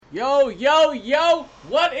Yo, yo, yo,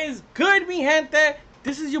 what is good, mi gente?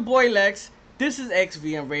 This is your boy Lex. This is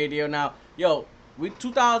XVM Radio. Now, yo,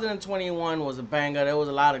 2021 was a banger. There was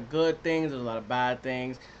a lot of good things, there was a lot of bad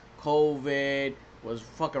things. COVID was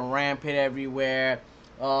fucking rampant everywhere.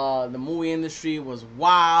 The movie industry was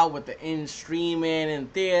wild with the in streaming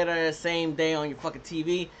and theater, same day on your fucking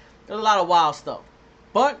TV. There's a lot of wild stuff.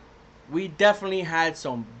 But we definitely had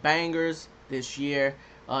some bangers this year.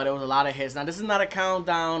 There was a lot of hits. Now, this is not a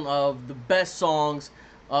countdown of the best songs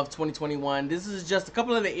of 2021. This is just a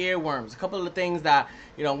couple of the earworms, a couple of the things that,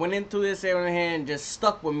 went into this area and just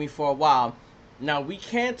stuck with me for a while. Now, we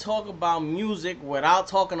can't talk about music without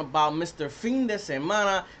talking about Mr. Fin de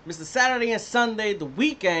Semana, Mr. Saturday and Sunday, the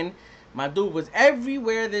weekend. My dude was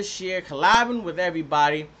everywhere this year, collabing with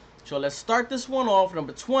everybody. So let's start this one off.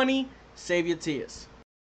 Number 20, Save Your Tears.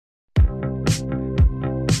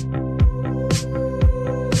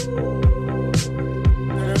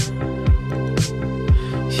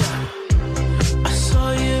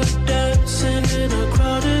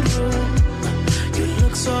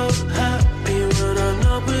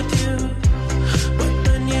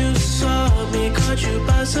 You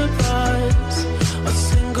by surprise, a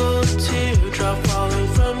single teardrop falling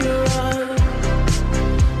from your eye.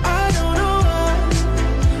 I don't know why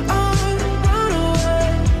I run away.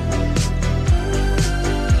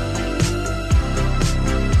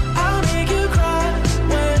 I'll make you cry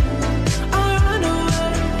when I run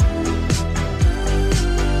away.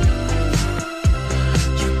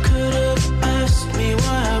 You could have asked me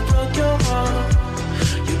why I broke your heart.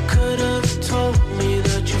 You could have told me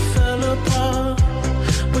that you fell apart.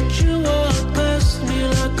 You walked past me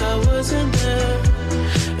like I wasn't there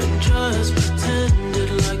and just pretended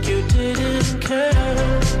like you didn't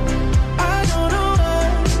care. I don't know why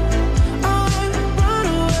I run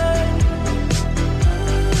away.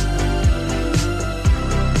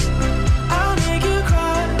 I'll make you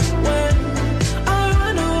cry when I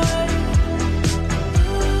run away.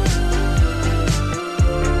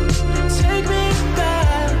 Take me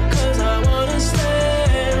back, 'cause I wanna stay.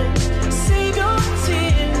 Save your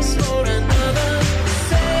tears for another.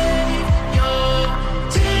 Save your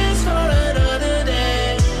tears for another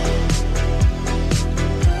day.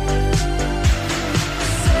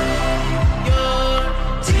 Save your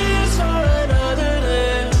tears for another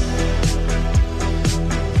day.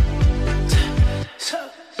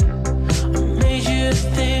 I made you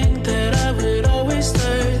think that I would always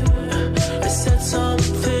stay. I said some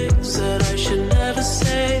things that I should never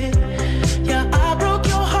say. Yeah, I broke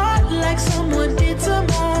your heart like someone did to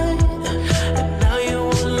mine. And now you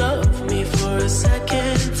won't love me for a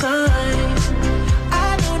second time.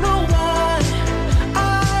 I don't know why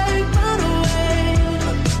I run away.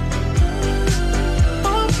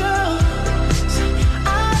 Oh girl,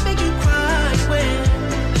 I make you cry when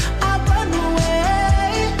I run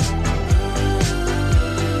away.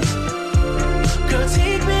 Girl,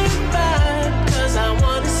 take me back, 'cause I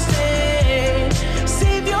wanna stay.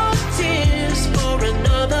 Save your tears for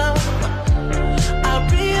another. I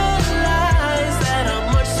realize that I'm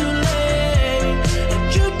much too late, and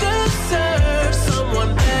you deserve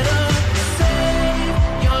someone better. Save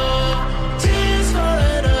your tears for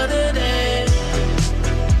another day.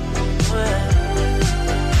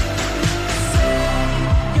 Save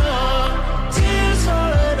your tears for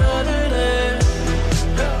another day.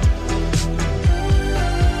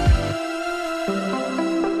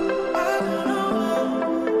 I don't know.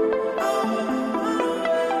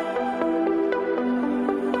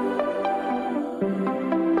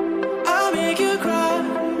 I'll make you cry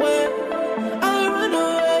when I run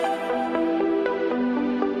away.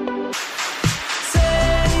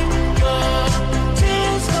 Save your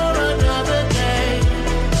tears for another day.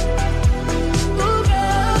 Ooh,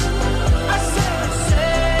 girl, I said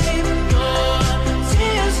save your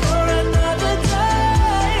tears for another day.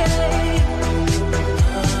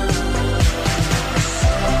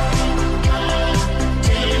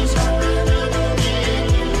 Tears for another day.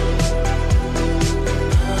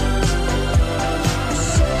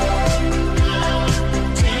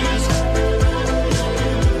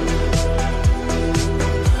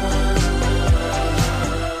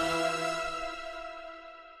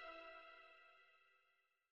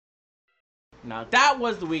 Now, that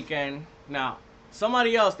was the weekend. Now,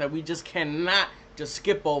 somebody else that we just cannot just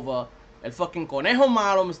skip over, El fucking Conejo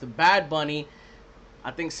Malo, Mr. Bad Bunny.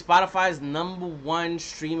 I think Spotify's #1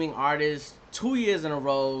 streaming artist 2 years in a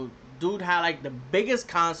row. Dude had like the biggest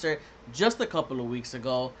concert just a couple of weeks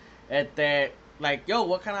ago. At that, like, yo,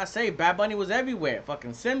 what can I say? Bad Bunny was everywhere.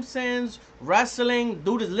 Fucking Simpsons, wrestling.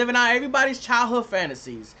 Dude is living out everybody's childhood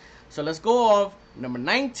fantasies. So let's go off. Number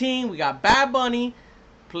 19, we got Bad Bunny.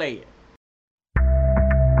 play it.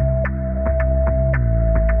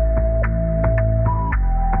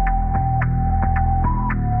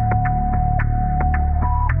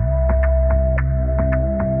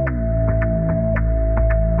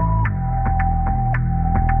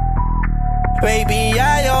 Baby,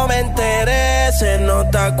 ya yo me enteré, se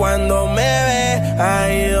nota cuando me ves.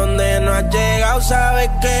 Ahí donde no has llegado, sabes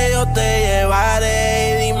que yo te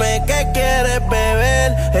llevaré. Y dime qué quieres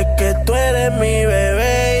beber, es que tú eres mi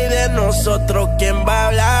bebé. Y de nosotros, ¿quién va a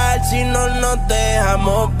hablar si no nos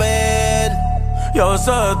dejamos ver? Y a veces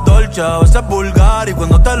es dolce, a veces es vulgar. Y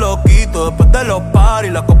cuando te lo quito, después de los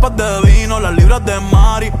paris, las copas de vino, las libras de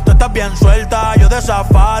mari. Tú estás bien suelta, yo de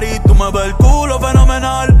safari. Tú me ves el culo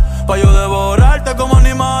fenomenal, pa' yo devorarte como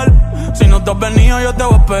animal. Si no te has venido, yo te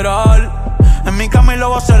voy a esperar. En mi cama y lo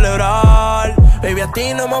voy a celebrar. Baby, a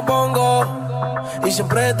ti no me opongo, y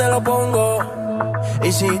siempre te lo pongo.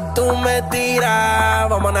 Y si tú me tiras,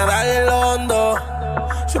 vamos a nadar en lo hondo.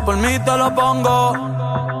 Si por mí te lo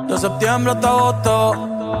pongo, de septiembre hasta agosto.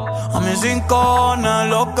 A mis rincones,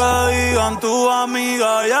 lo que digan tu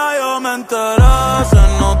amiga, ya yo me enteré.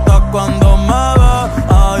 Se nota cuando me ves,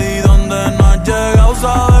 ahí donde no has llegado,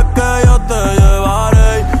 sabes que yo te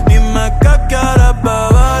llevaré. Dime qué quieres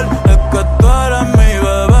beber, es que tú eres mi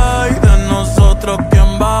bebé. Y de nosotros,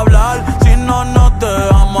 ¿quién va a hablar si no nos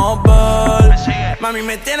dejamos ver? Mami,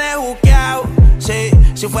 me tienes buqueado, sí.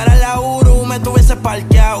 Si fuera la Uru, me tuviese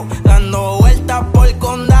parqueado, dando vueltas por el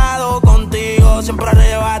condado, contigo siempre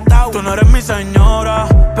arrebatado. Tú no eres mi señora,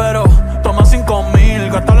 pero toma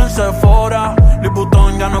 5,000, gástalo en Sephora.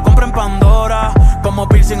 Liputón ya no compra en Pandora, como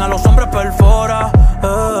piercing a los hombres perfora.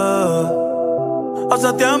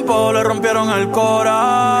 Hace tiempo le rompieron el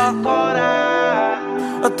cora.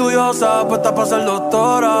 Estudiosa, puesta para ser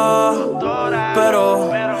doctora,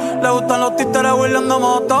 pero le gustan los títeres huirleando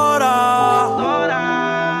motora.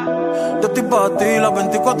 Yo estoy pa' ti las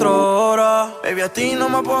 24 horas. Baby, a ti no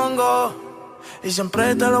me pongo, y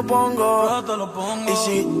siempre te lo pongo. Y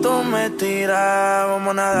si tú me tiras,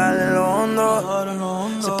 vamos a nadar en lo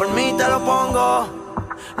hondo. Si por mí te lo pongo,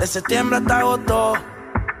 de septiembre hasta agosto.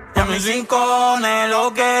 Y a mis rincones,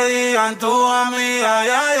 lo que digan tu amiga,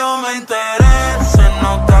 ya yo me enteré. Se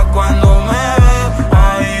nota cuando me ves,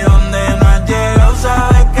 ahí donde no has llegado,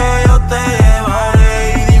 sabes que yo te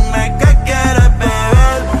llevaré. Y dime qué quieres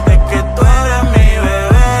beber, es que tú eres mi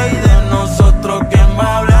bebé. Y de nosotros, ¿quién va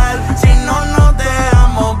a hablar si no nos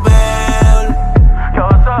dejamos ver? Yo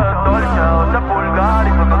soy dolce, yo soy vulgar.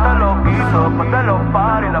 Y cuando te lo quito, después de los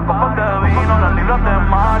paris, las copas de vino, las libras de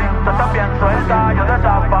mari. Tú estás bien suelta, yo de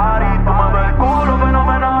safari. Tú me ves el culo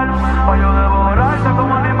fenomenal, pa' yo devorarte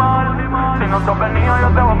como animal. Si no te has venido, yo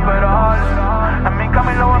te voy a esperar. En mi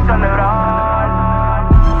cama y lo voy a celebrar.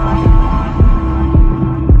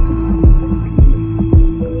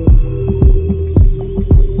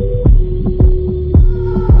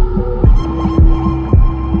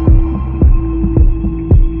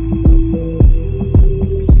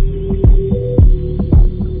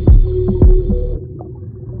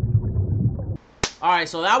 Alright,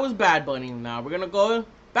 so that was Bad Bunny. Now we're gonna go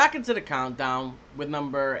back into the countdown with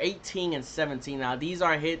number 18 and 17. Now these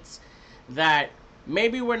are hits that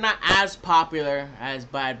maybe were not as popular as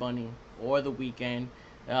Bad Bunny or The Weeknd.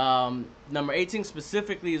 Number 18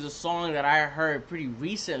 specifically is a song that I heard pretty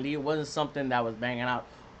recently. It wasn't something that was banging out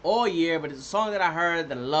all year, but it's a song that I heard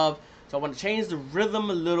that I love. So I want to change the rhythm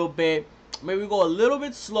a little bit. Maybe go a little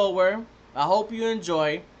bit slower. I hope you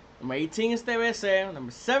enjoy. Number 18 is TBC.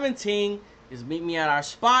 Number 17 is Meet Me at Our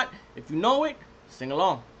Spot. If you know it, sing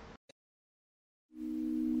along.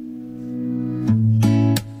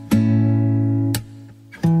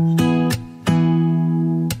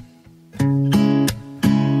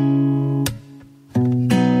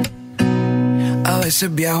 A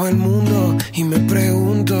veces viajo el mundo y me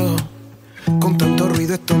pregunto, con tanto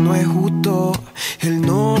ruido esto no es justo, el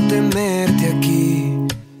no tenerte aquí.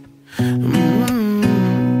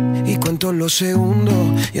 Y cuento los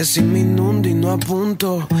segundos y así me inundo y no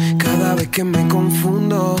apunto. Cada vez que me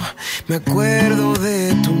confundo, me acuerdo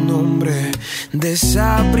de tu nombre, de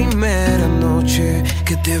esa primera noche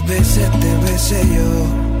que te besé yo.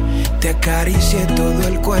 Te acaricié todo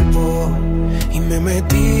el cuerpo y me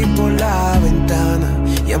metí por la ventana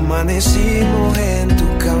y amanecimos en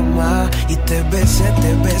tu cama y te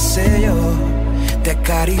besé yo. Te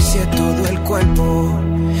acaricié todo el cuerpo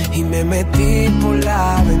y me metí por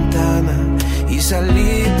la ventana y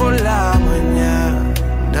salí por la mañana.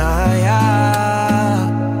 Ya.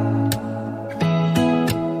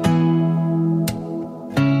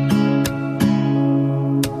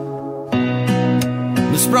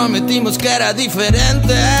 Nos prometimos que era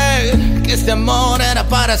diferente, que este amor era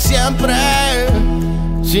para siempre.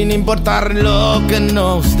 Sin importar lo que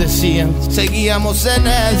nos decían, seguíamos en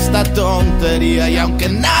esta tontería. Y aunque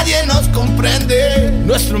nadie nos comprende,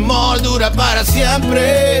 nuestro amor dura para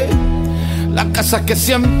siempre. La casa que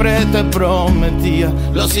siempre te prometía,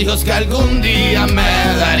 los hijos que algún día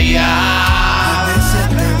me daría.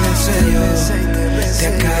 Te besé yo, te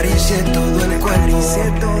acaricié todo el cuerpo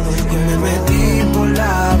y me metí por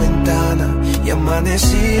la ventana y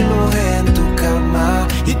amanecimos en tu cama.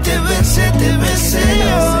 Y te besé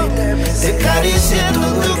yo, te acaricié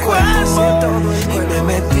todo el cuerpo y me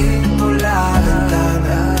metí por la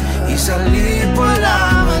ventana y salí por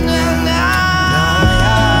la mañana.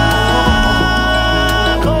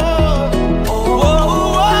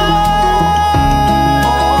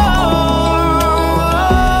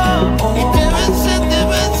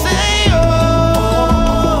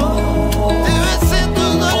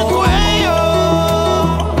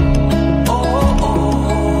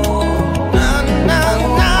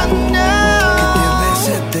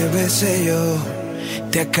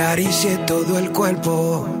 Te acaricié todo el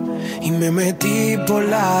cuerpo y me metí por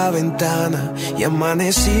la ventana y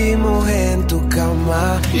amanecimos en tu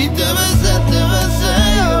cama. Y te besé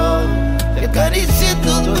yo, te acaricié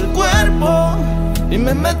todo el cuerpo y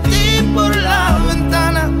me metí por la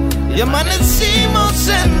ventana y amanecimos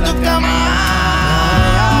en tu cama.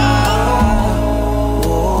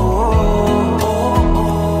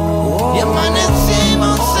 Y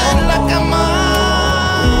amanecimos en la cama.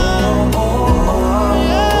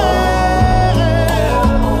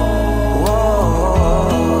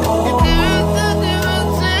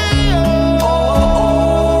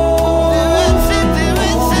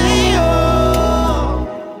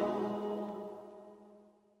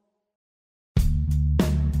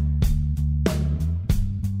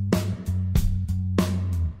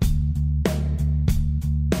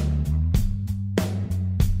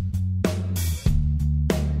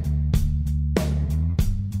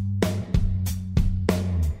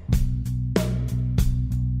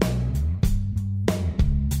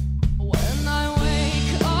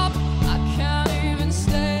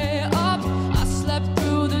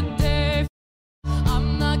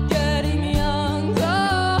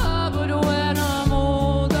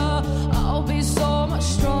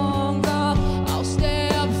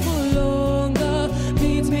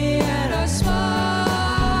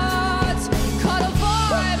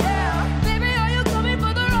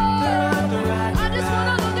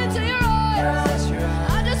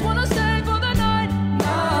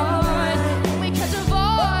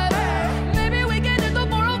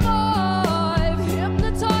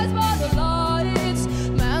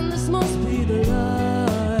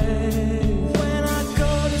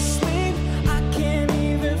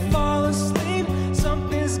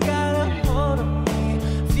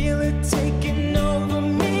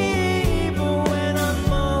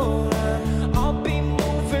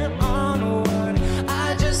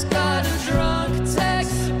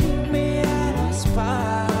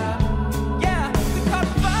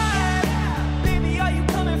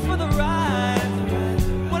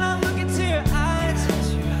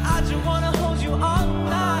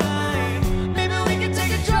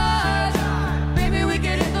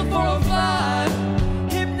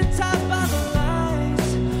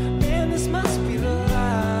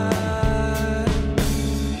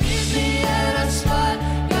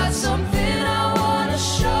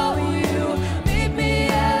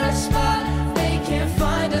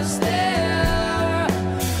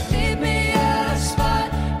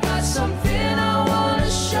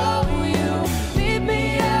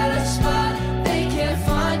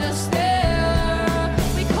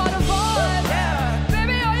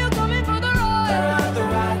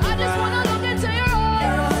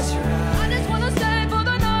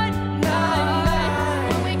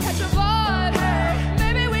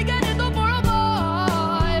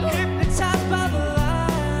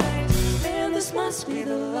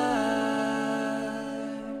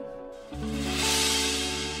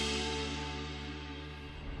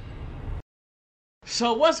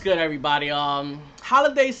 So what's good, everybody?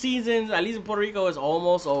 Holiday season, at least in Puerto Rico, is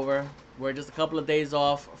almost over. We're just a couple of days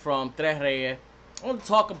off from Tres Reyes. I want to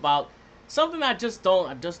talk about something I just don't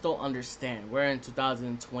understand. We're in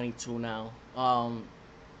 2022 now.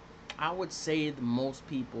 I would say that most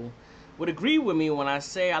people would agree with me when I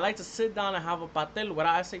say I like to sit down and have a pastel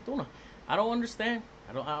without aceituna. I don't understand.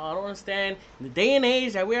 I don't understand in the day and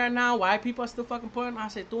age that we are now why people are still fucking putting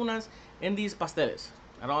aceitunas in these pasteles.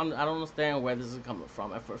 I don't understand where this is coming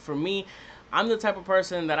from. For me, I'm the type of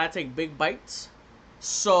person that I take big bites.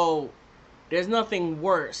 So there's nothing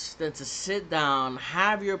worse than to sit down,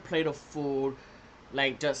 have your plate of food,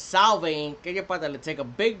 like just salvaing, que yo pata, take a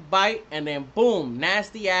big bite and then boom,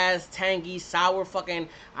 nasty ass, tangy, sour fucking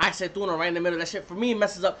aceituna right in the middle. That shit for me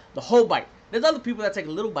messes up the whole bite. There's other people that take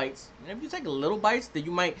little bites, and if you take little bites, then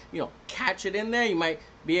you might, catch it in there. You might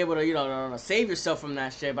be able to, save yourself from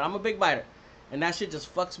that shit. But I'm a big biter, and that shit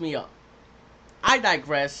just fucks me up. I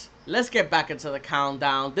digress. Let's get back into the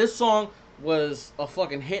countdown. This song was a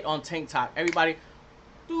fucking hit on TikTok. Everybody,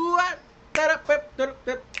 I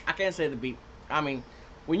can't say the beat. I mean,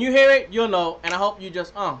 when you hear it, you'll know. And I hope you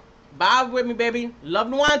just, vibe with me, baby. Love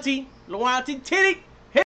Nuanti. Nuanti titty.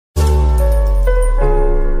 Hit.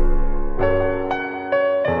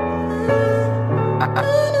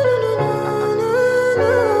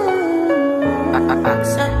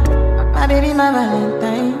 My baby, my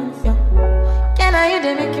Valentine. Can I you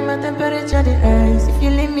they making my temperature the rise? If you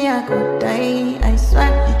leave me, I could die. I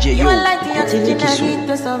swear. You are like the oxygen I need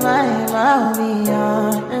to survive. I'll be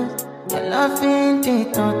honest. Your love ain't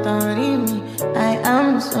it totally me. I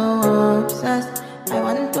am so obsessed. I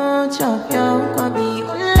want to chop your kobe.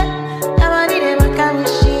 Ule, nobody they make a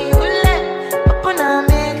wishi. Ule, open a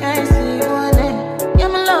make I see one. You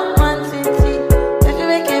my love one city. If you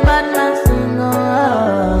make a bad man sing,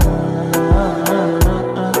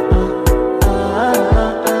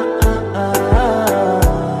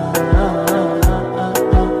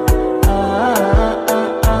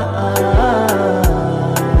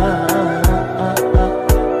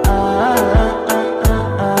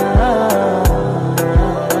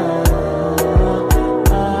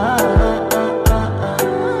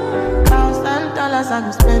 I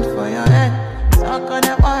go spend for your head. Suck on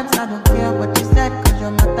the ones, I don't care what you said. Cause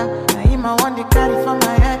your matter, now him I want to carry for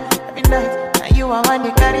my head. Every night, now you I want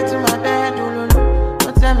to carry to my bed. Oh, no, no,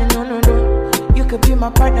 don't tell me no, no, no. You could be my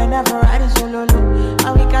partner, never ride it solo, no.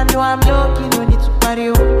 All we can do, I'm lucky, no need to party,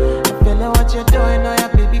 oh. I feel like what you're doing, oh yeah,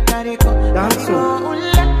 baby, carry go. Dance, oh,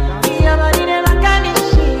 your body never can be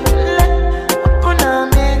shit. Open up,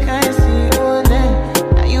 make I see, oh, then.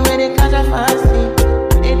 Now you ain't a catch a fast.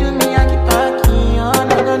 They do me, I keep talking.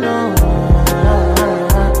 No, no.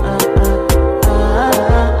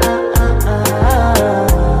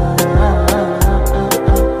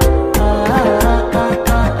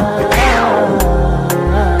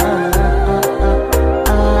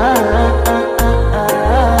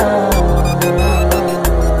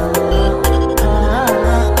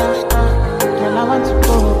 Girl, I want to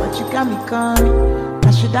go, but you got me coming.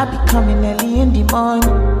 Now should I be coming early in the morning?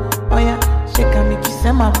 Oh yeah, shake and make you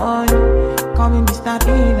send my money. Call me Mr.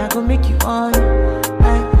 Bean, I go make you on.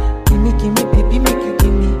 Give me, baby, make you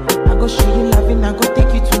give me. I go show you loving, I go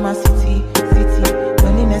take you to my city.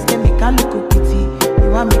 Loneliness can make a look pity.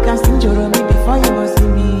 You want me can sing Joromi before you go see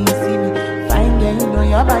me. Fine girl, you know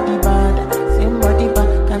your body bad. Same body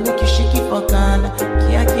bad, can make you shake it for Ghana.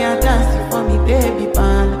 Kia dancing for me, baby,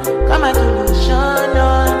 pan. Come and do the show, no.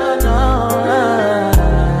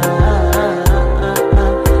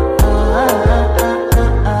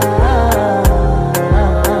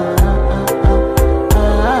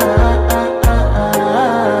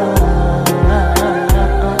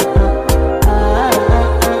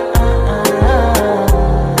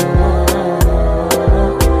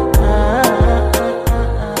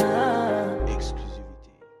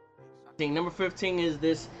 Number 15 is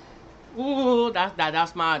this. Ooh, that's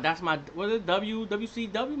my what is it?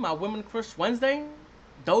 WCW, my Women Crush Wednesday.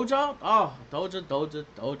 Doja. Oh, Doja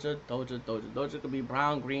could be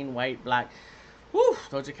brown, green, white, black. Woo,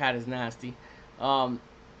 Doja Cat is nasty.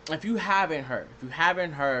 If you haven't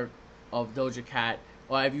heard of Doja Cat,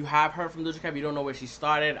 or if you have heard from Doja Cat, but you don't know where she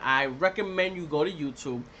started, I recommend you go to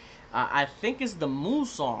YouTube. I think it's the Moo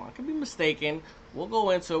song. I could be mistaken. We'll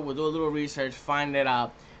go into it. We'll do a little research, find it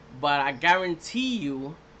out. But I guarantee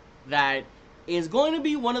you that it's going to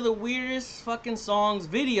be one of the weirdest fucking songs,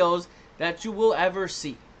 videos that you will ever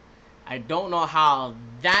see. I don't know how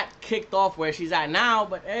that kicked off where she's at now,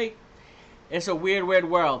 but hey, it's a weird, weird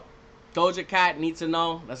world. Doja Cat needs to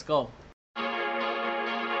know. Let's go.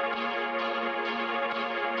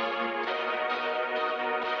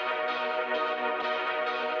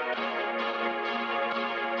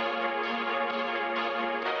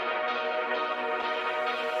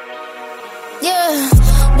 Yeah,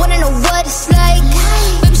 wanna know what it's like?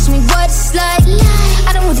 Baby, show me what it's like.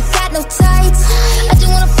 I don't really got no tights. I just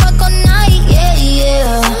wanna fuck all night.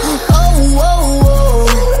 Yeah. Oh,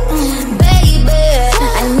 baby,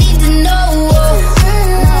 I need to know.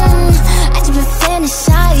 I just been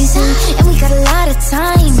fantasizing, and we got a lot of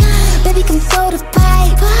time. Baby, come throw the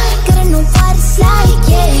pipe. Gotta know what it's like.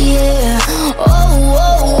 Yeah.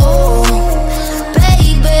 Oh,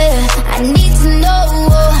 baby, I need to know.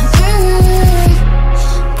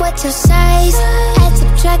 What's your size? I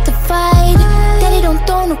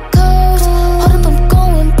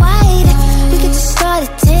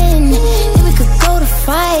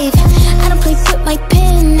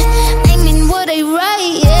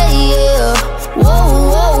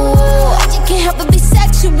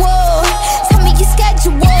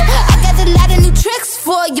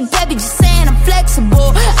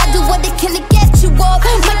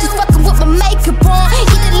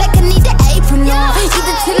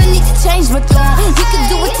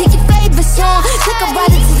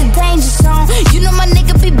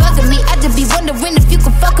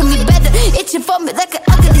reaching for me like an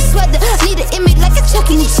ugly sweater. Need an image like a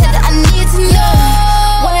chucking each other. I need to know.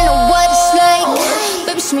 Wanna know what it's like?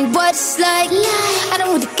 Baby, show me what it's like. I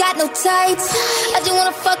don't really got no tights. I just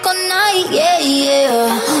wanna fuck all night. Yeah,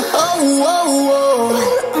 yeah. Oh, oh, oh.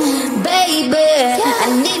 Baby, I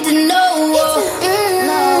need to know.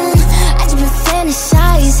 I just been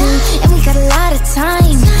fantasizing, and we got a lot of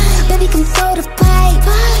time. Baby, come throw the pipe.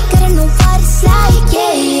 Gotta know what it's like.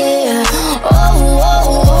 Yeah, yeah. Oh,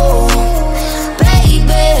 oh, oh.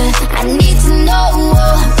 Baby, I need to know.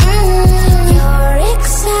 You're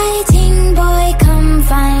exciting, boy, come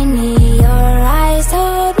find me. Your eyes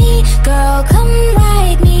told me, girl, come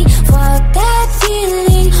ride me. Fuck that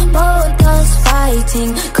feeling, both us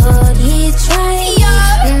fighting. Could he try?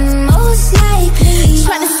 Most likely.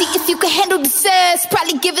 Trying to see if you can handle the sex.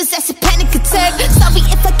 Probably give his ass a panic attack. Sorry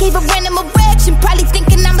if I gave a random erection. Probably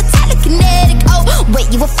thinking I'm a telekinetic. Oh,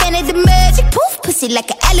 wait, you a fan of the magic? Poof, pussy like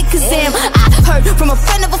an Alakazam. I heard from a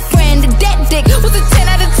friend of a friend that dick was a 10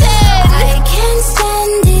 out of 10. I can't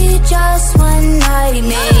stand it, just one night,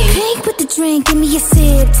 man. Crank with the drink, give me a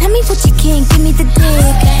sip. Tell me what you can, give me the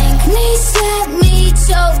dick. Thank me, slap me,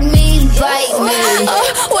 choke me, bite me.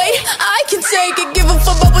 Wait, I can take it, give a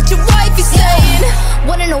fuck about what your wife is saying.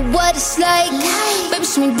 Wanna know what it's like? Baby,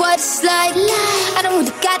 show me what it's like. I don't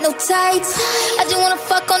really got no tights. I just wanna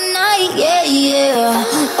fuck all night. Yeah, yeah.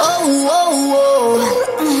 Oh, oh, oh.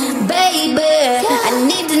 Baby, I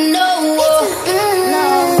need to know.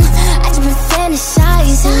 I just been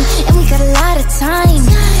fantasizing, and we got a lot of time.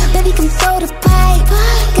 Baby, come throw the pipe.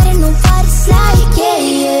 Gotta know what it's like. Yeah,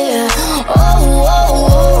 yeah. Oh, oh,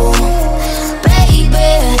 oh. Baby,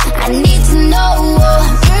 I need to know.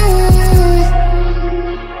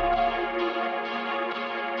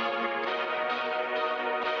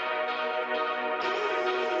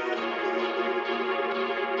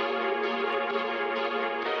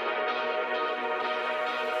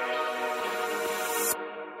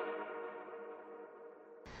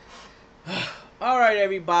 All right,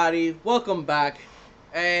 everybody, welcome back.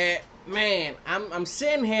 Man, I'm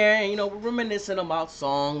sitting here and we're reminiscing about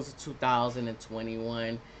songs of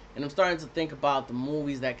 2021, and I'm starting to think about the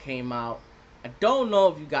movies that came out. I don't know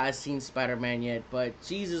if you guys seen Spider-Man yet, but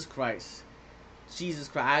Jesus Christ, it's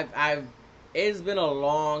been a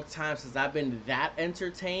long time since I've been that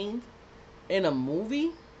entertained in a movie.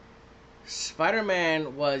 Spider-Man,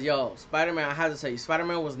 I have to tell you,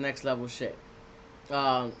 Spider-Man was next level shit.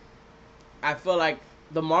 I feel like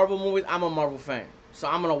the Marvel movies, I'm a Marvel fan. So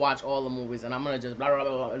I'm going to watch all the movies and I'm going to just blah, blah,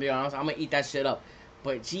 blah, blah, I'm going to eat that shit up.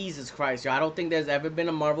 But Jesus Christ, I don't think there's ever been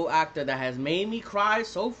a Marvel actor that has made me cry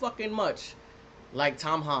so fucking much like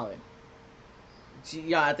Tom Holland.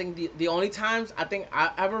 Yeah, I think the only times I think I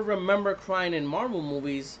ever remember crying in Marvel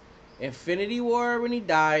movies, Infinity War when he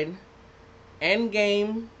died,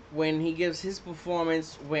 Endgame when he gives his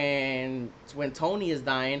performance when Tony is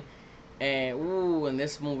dying, and in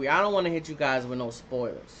this movie, I don't want to hit you guys with no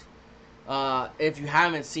spoilers. If you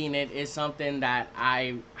haven't seen it, it's something that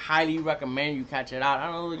I highly recommend you catch it out.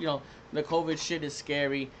 I don't know, the COVID shit is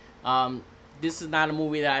scary. This is not a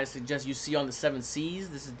movie that I suggest you see on the 7 Seas.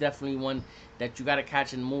 This is definitely one that you gotta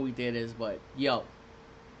catch in the movie theaters. But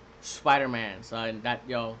Spider-Man, son, there's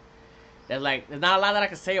not a lot that I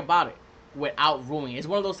can say about it without ruining it. It's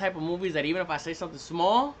one of those type of movies that even if I say something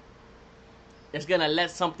small, it's gonna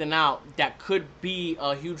let something out that could be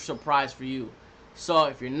a huge surprise for you. So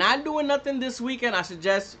if you're not doing nothing this weekend, I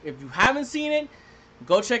suggest, if you haven't seen it,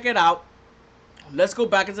 go check it out. Let's go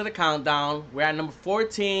back into the countdown. We're at number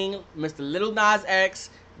 14, Mr. Lil Nas X,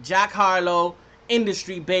 Jack Harlow,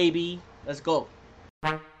 Industry Baby. Let's go.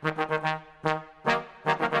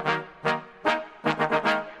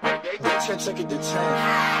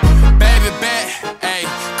 Baby bet, ayy,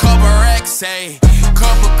 couple racks, ayy,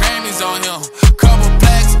 couple Grammys on him, couple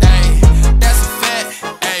blacks, ayy, that's a fact,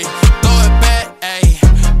 ayy, throw it back, ayy,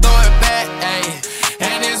 ayy,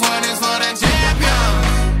 and this one is for the champion,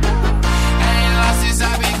 ain't lost since I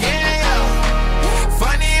began,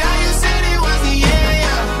 funny how you said it was the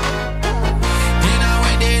end, then I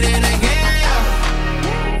went did it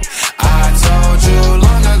again, I told you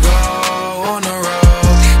long ago on the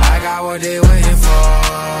road, I got what they waiting for.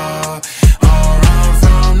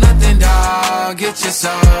 Get your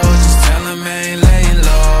soul, just tell him I ain't laying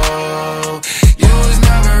low. You was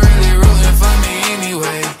never really rooting for me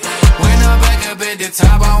anyway. When I'm back up at the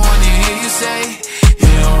top, I wanna hear you say, you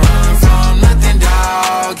don't run from nothing,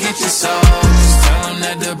 dawg. Get your soul, just tell him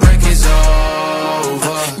that the break is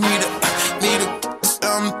over.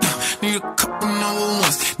 Need a couple number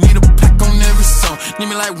ones. Need a plaque on every song. Need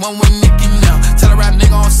me like one with Nicki now. Tell a rap nigga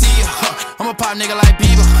I don't see ya, I'm a pop nigga like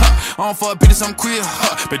Bieber, don't fuck bitches, I'm queer.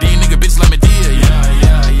 But these nigga bitches like me dear.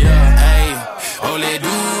 Yeah. Hey, oh, let do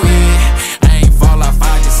it. I ain't fall off,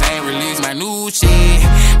 I just ain't release my new shit.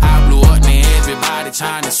 I blew up, man, everybody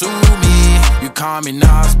tryna sue me. You call me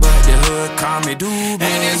Nas, but the hood call me Doobie.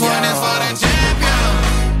 And this one is for the champion.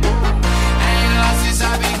 I ain't lost since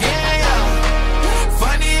I began, yo.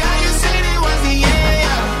 Funny how you said it was the end,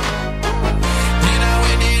 yo. Then I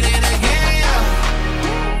went did it again, yo.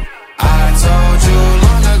 I told you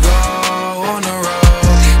long ago on the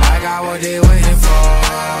road, I got what they waiting for.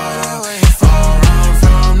 Don't run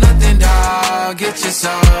from nothing, dog. Get your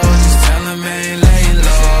soul. Just tell them ain't laying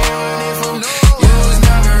low. You was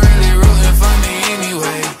never really rooting for me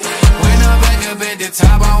anyway. When I'm back up at the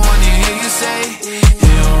top, I wanna hear you say,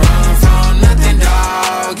 you don't run from nothing,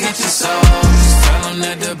 dog. Get your soul. Just tell them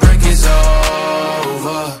that the break is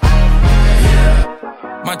over.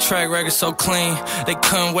 My track record so clean, they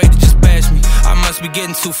couldn't wait to just bash me. I must be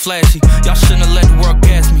getting too flashy. Y'all shouldn't have let the world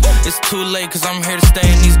gas me. It's too late cause I'm here to stay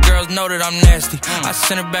and these girls know that I'm nasty. I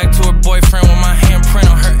sent her back to her boyfriend with my handprint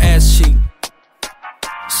on her ass cheek.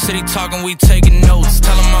 City talking, we taking notes.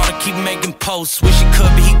 Tell him all to keep making posts. Wish he could,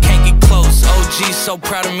 but he can't get close. OG so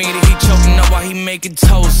proud of me that he choking up while he making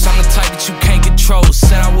toast. I'm the type that you can't control.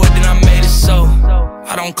 Said I would, then I made it so.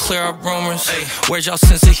 I don't clear up rumors. Where's y'all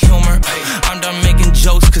sense of humor? I'm done making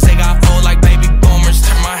jokes cause they got old like baby boomers.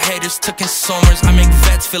 Turn my haters to consumers. I make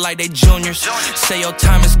vets feel like they juniors. Say your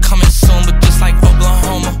time is coming soon, but just like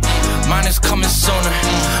Oklahoma, mine is coming sooner.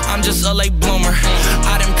 I'm just a late bloomer.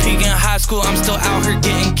 I didn't peak in high school, I'm still out here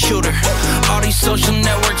getting cuter. All these social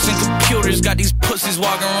networks and computers got these pussies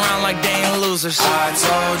walking around like they ain't losers. I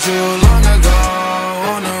told you long ago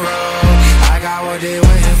on the road, I got what they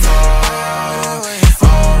waiting for.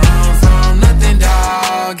 Don't run from nothing,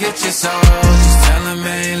 dog. Get your soul. Just tell them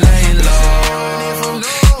ain't laying low.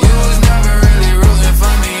 You was never really rooting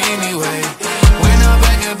for me anyway. When I'm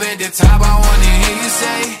back up at the top, I wanna hear you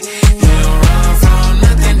say, you don't run from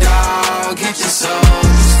nothing, dog. Get your soul.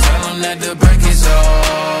 Just tell them that the break is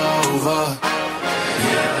over.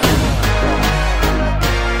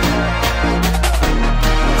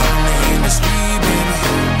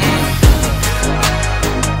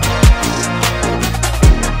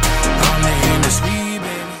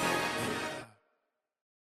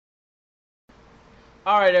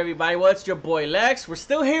 Alright everybody, well it's your boy Lex. We're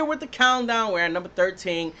still here with the countdown. We're at number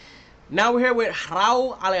 13. Now we're here with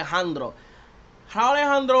Rauw Alejandro. Rauw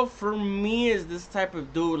Alejandro for me is this type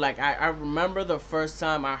of dude. Like I remember the first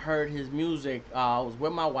time I heard his music, I was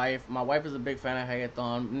with my wife. My wife is a big fan of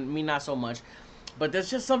reggaeton, me not so much. But there's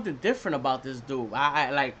just something different about this dude. I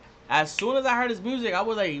like, as soon as I heard his music, I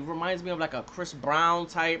was like, he reminds me of like a Chris Brown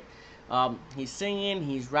type. He's singing,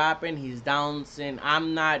 he's rapping, he's dancing.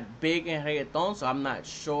 I'm not big in reggaeton, so I'm not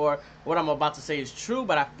sure what I'm about to say is true,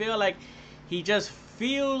 but I feel like he just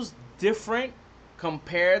feels different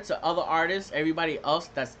compared to other artists, everybody else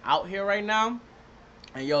that's out here right now.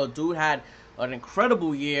 And yo, dude had an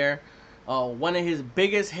incredible year. One of his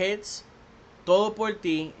biggest hits, Todo Por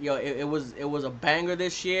Ti. Yo, it was a banger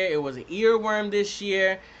this year. It was an earworm this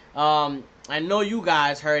year. I know you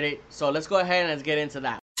guys heard it, so let's go ahead and let's get into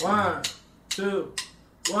that. 1, 2,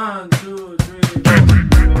 1, 2, 3.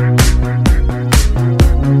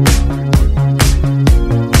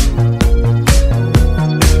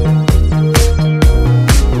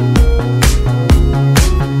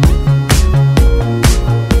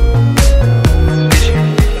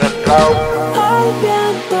 El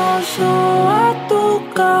viento sube tu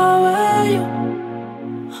cabello.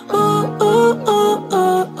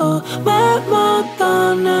 Me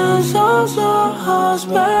matan esos ojos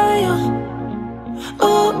bellos.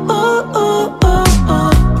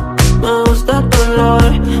 Me gusta el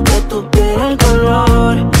color de tu piel, el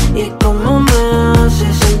color y cómo me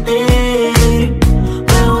hace sentir.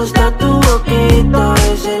 Me gusta tu boquita,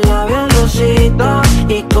 ese labial rosita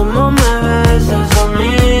y cómo me besas a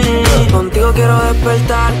mí. Contigo quiero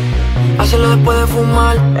despertar, hacerlo después de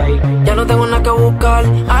fumar. Ya no tengo nada que buscar,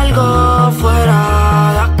 algo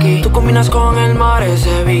fuera de aquí. Tú combinas con el mar,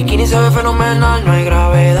 ese bikini se ve fenomenal. No hay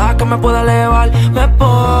gravedad que me pueda elevar, me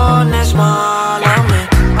pones mal a mí.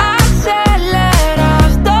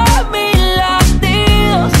 Aceleras todos mis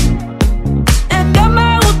latidos. Es que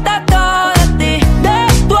me gusta todo de ti, de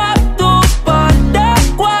tú a tu parte,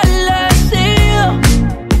 ¿cuál he sido?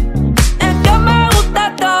 Es que me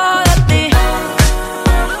gusta todo de ti.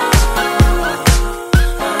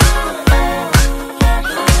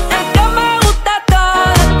 Es que me gusta todo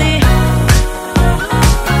de ti.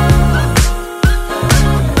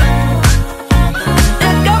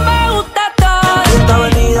 Es que me gusta todo de ti.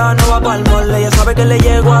 le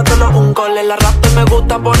llego a todos un gol. El arrastre me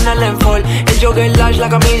gusta ponerle en fall. El jogger large, la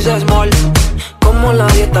camisa small. Como la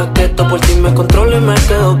dieta keto, por ti me controlo y me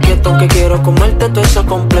quedo quieto. Aunque quiero comerte todo eso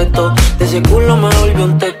completo. De ese culo me volvió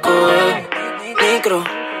un teco, Micro,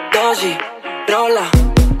 dosis, rola,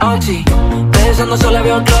 oxi. Pensando solo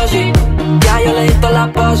veo glossy. Ya yo le di toda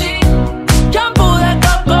la posi. Shampoo de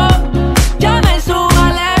coco, ya me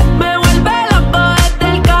subale. Me vuelve loco desde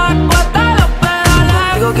el casco hasta los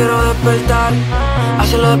pedales. Digo quiero despertar,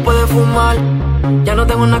 hacerlo después de fumar. Ya no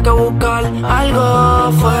tengo nada que buscar,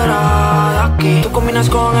 algo fuera de aquí. Tú combinas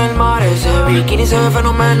con el mar, ese bikini se ve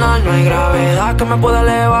fenomenal. No hay gravedad que me pueda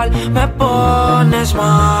elevar. Me pones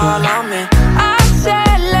mal a mí.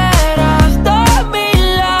 Aceleras todos mis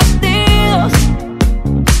latidos.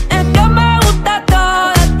 Es que me gusta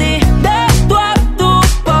todo de ti. De tú a tu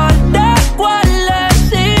parte, ¿cuál he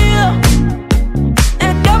sido?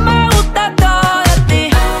 Es que me gusta todo de ti.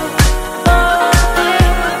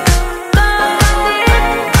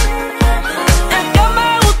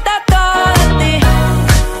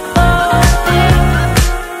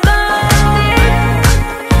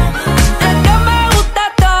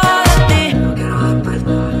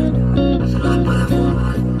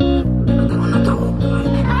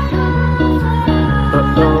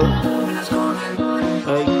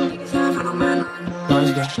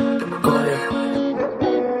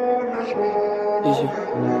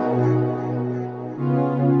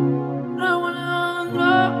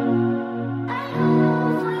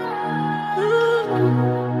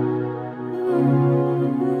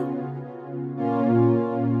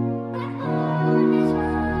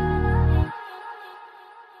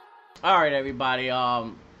 All right, everybody.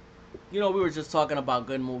 You know, we were just talking about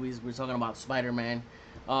good movies. We were talking about Spider-Man.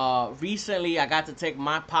 Recently, I got to take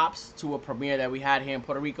my pops to a premiere that we had here in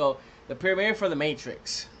Puerto Rico. The premiere for The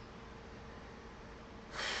Matrix.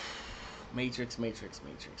 Matrix, man.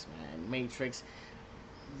 Matrix.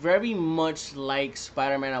 Very much like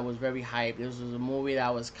Spider-Man, I was very hyped. This was a movie that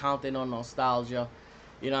I was counting on nostalgia.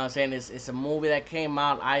 You know what I'm saying? It's a movie that came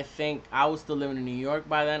out. I think I was still living in New York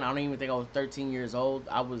by then. I don't even think I was 13 years old.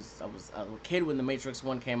 I was a kid when The Matrix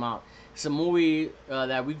 1 came out. It's a movie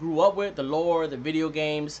that we grew up with, the lore, the video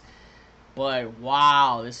games. But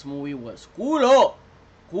wow, this movie was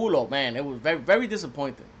culo, man. It was very, very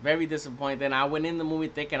disappointing. Very disappointing. I went in the movie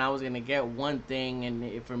thinking I was gonna get one thing,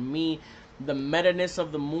 and for me, the meta-ness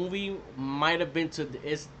of the movie might have been to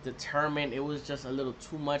its determined. It was just a little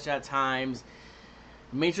too much at times.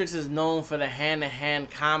 Matrix is known for the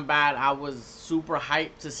hand-to-hand combat. I was super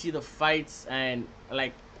hyped to see the fights, and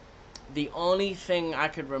like the only thing I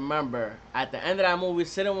could remember at the end of that movie,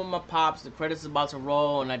 sitting with my pops, the credits about to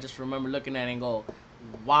roll, and I just remember looking at it and go,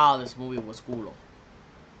 wow, this movie was culo.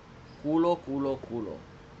 Culo.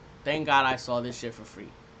 Thank God I saw this shit for free.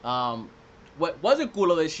 What wasn't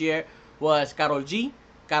culo this year was Karol G.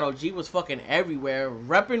 Karol G was fucking everywhere,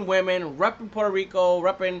 repping women, repping Puerto Rico,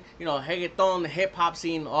 repping, you know, reggaeton, the hip-hop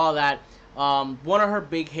scene, all that. One of her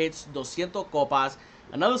big hits, 200 Copas.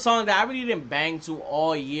 Another song that I really didn't bang to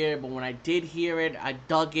all year, but when I did hear it, I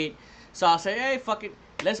dug it. So I said, hey, fuck it,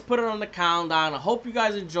 let's put it on the countdown. I hope you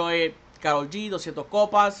guys enjoy it. Karol G, 200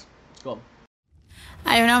 Copas. Let's go.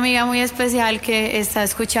 Hay una amiga muy especial que está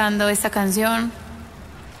escuchando esta canción.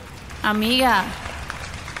 Amiga.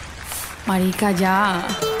 Marica, ya.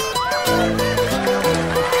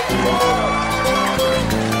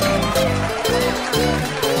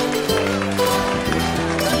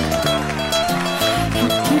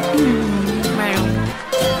 Bueno,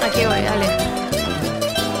 aquí voy, dale.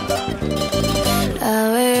 La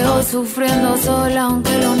veo sufriendo sola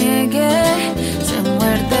aunque lo niegue. Se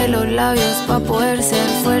muerde los labios pa' poder ser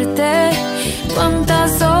fuerte.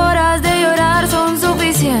 ¿Cuántas horas de llorar son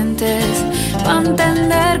suficientes pa'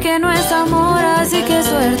 entender que no es amor, así que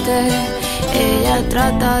suerte? Ella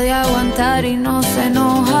trata de aguantar y no se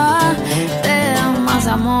enoja. Te da más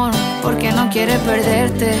amor porque no quiere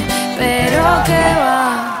perderte. Pero que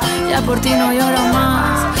va, ya por ti no lloro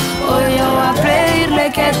más. Hoy yo voy a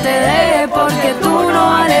pedirle que te deje porque tú no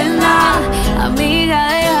vales nada. Amiga,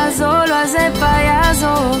 deja solo a ese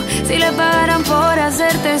payaso. Si le pagaran por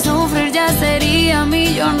hacerte sufrir ya sería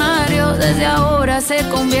millonario. Desde ahora se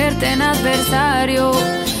convierte en adversario.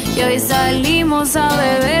 Y hoy salimos a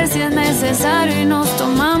beber si es necesario. Y nos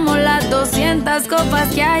tomamos las 200 copas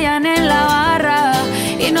que hayan en la barra.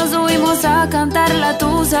 Y nos subimos a cantar la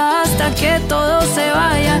tusa hasta que todos se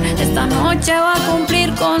vayan. Esta noche voy a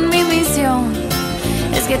cumplir con mi misión.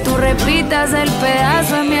 Es que tú repitas el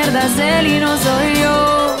pedazo de mierda es él y no soy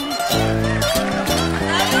yo.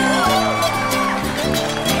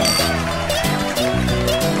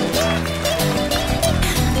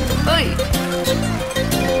 Uy.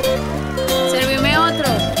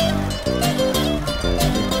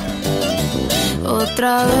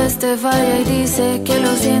 otra vez te falla y dice que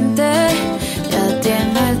lo siente. Ya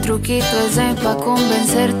tiene el truquito ese pa'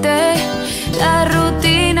 convencerte. La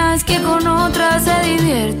rutina es que con otra se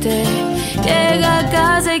divierte. Llega a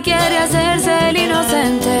casa y quiere hacerse el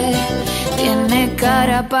inocente. Tiene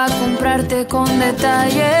cara pa' comprarte con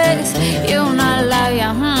detalles y una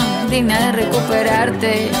labia digna de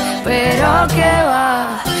recuperarte. Pero que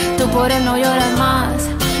va, tú por él no lloras más.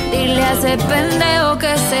 Dile a ese pendejo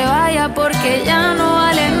que se vaya porque ya no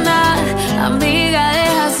vale nada. Amiga,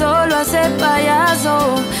 deja solo a ese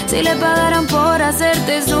payaso. Si le pagaran por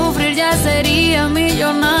hacerte sufrir ya sería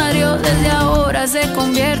millonario. Desde ahora se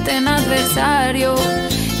convierte en adversario.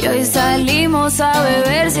 Y hoy salimos a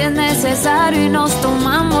beber si es necesario y nos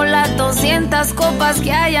tomamos las 200 copas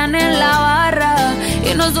que hayan en la barra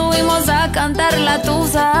y nos subimos a cantar la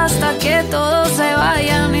tusa hasta que todos se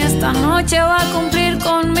vayan. Y esta noche va a cumplir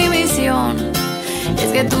con mi misión.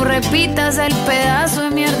 Es que tú repitas el pedazo de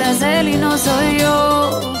mierda es él y no soy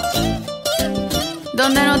yo.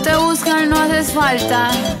 Donde no te buscan no haces falta,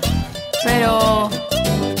 pero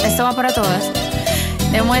esto va para todas.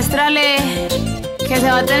 Demuéstrale que se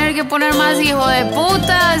va a tener que poner más hijo de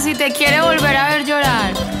puta si te quiere volver a ver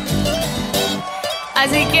llorar.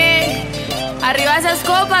 Así que, arriba esas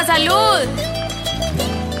copas, salud.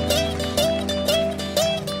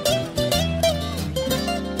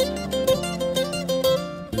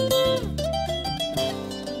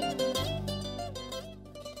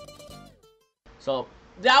 So,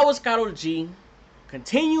 that was Karol G.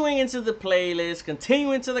 Continuing into the playlist,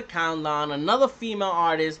 continuing into the countdown, another female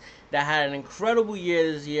artist that had an incredible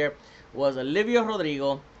year this year was Olivia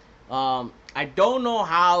Rodrigo. I don't know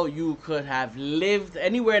how you could have lived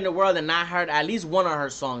anywhere in the world and not heard at least one of her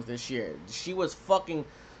songs this year. She was fucking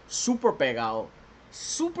super pegado,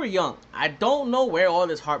 super young. I don't know where all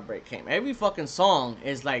this heartbreak came. Every fucking song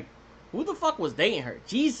is like, who the fuck was dating her?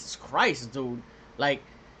 Jesus Christ, dude. Like,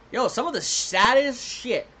 yo, some of the saddest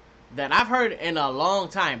shit that I've heard in a long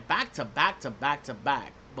time, back to back to back to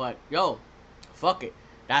back. But yo, fuck it.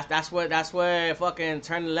 That's what fucking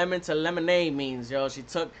turning lemon to lemonade means, yo. She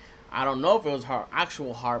took, I don't know if it was her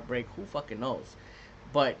actual heartbreak, who fucking knows.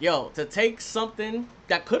 But yo, to take something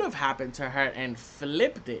that could have happened to her and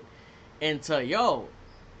flipped it into, yo,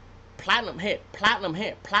 platinum hit, platinum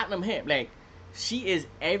hit, platinum hit. Like, she is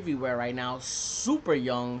everywhere right now. Super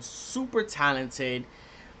young, super talented.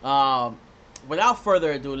 Without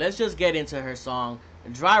further ado, let's just get into her song,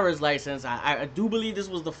 Driver's License. I do believe this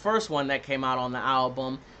was the first one that came out on the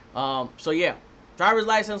album. So yeah, Driver's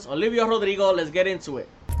License, Olivia Rodrigo, let's get into it.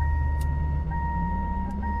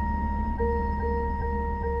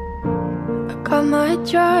 Got my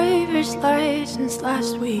driver's license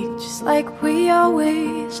last week, just like we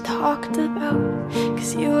always talked about.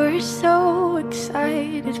 Cause you were so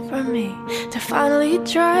excited for me to finally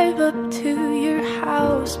drive up to your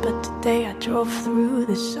house. But today I drove through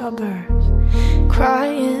the suburbs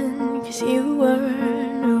crying cause you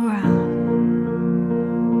weren't around.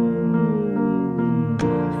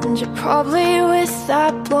 And you're probably with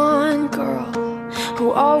that blonde girl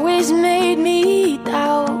who always made me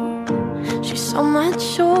doubt. She's so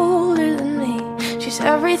much older than me. She's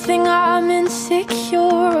everything I'm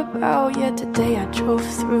insecure about. Yet today I drove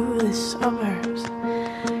through the suburbs.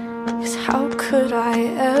 Cause how could I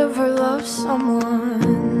ever love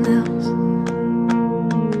someone else?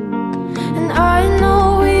 And I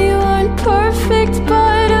know we weren't perfect,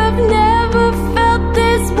 but I've never felt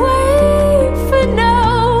this way for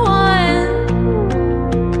no one.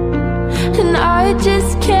 And I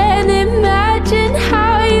just can't imagine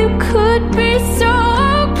how you could be so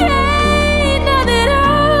okay now that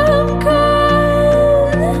I'm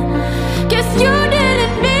gone. Guess you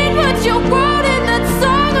didn't mean what you wrote in that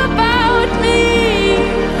song about me.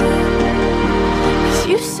 Cause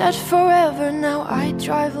you said forever, now I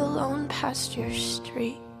drive alone past your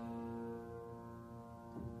street.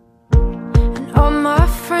 And all my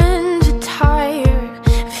friends are tired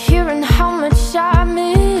of hearing how much I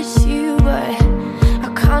miss you, but I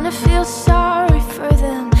kinda feel sorry for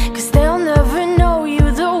them. They'll never know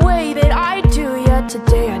you the way that I do. Yet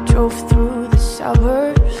today I drove through the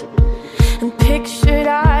suburbs and pictured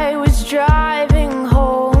I was driving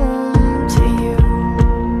home to you.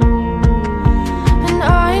 And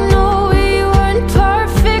I know we weren't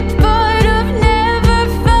perfect, but I've never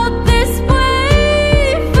felt this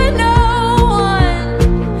way for no one.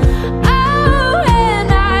 Oh, and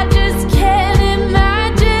I just can't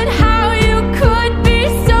imagine how you could be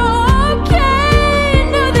so okay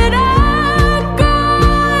now that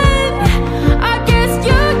I guess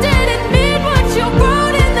you didn't mean what you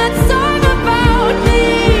wrote in that song about me.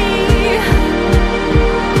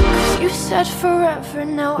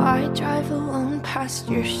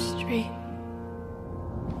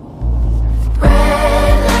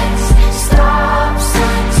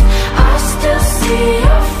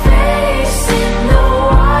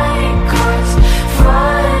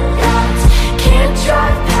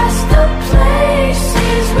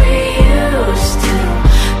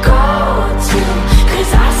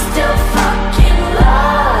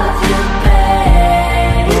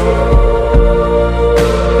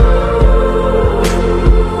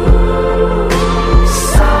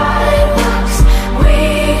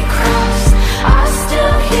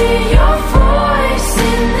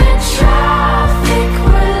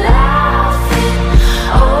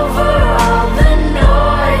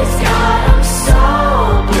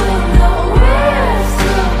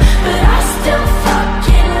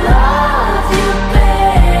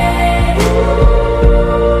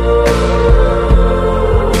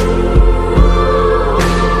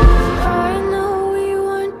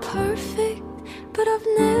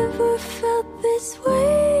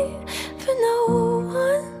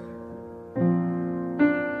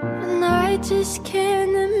 just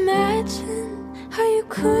can't imagine how you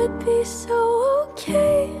could be so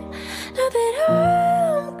okay now that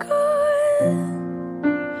I'm gone.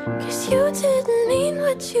 'Cause you didn't mean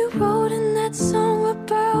what you wrote in that song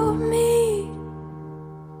about me.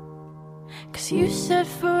 'Cause you said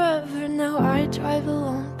forever, now I drive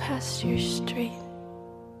alone past your street.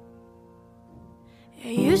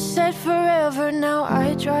 Yeah, you said forever, now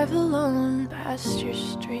I drive alone past your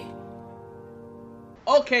street.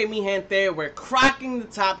 Okay, mi gente, we're cracking the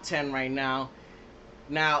top 10 right now.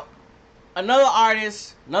 Now, another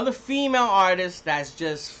artist, another female artist that's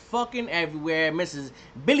just fucking everywhere, Mrs.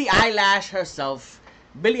 Billie Eilish herself.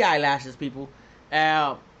 Billie Eilish, people.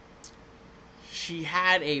 She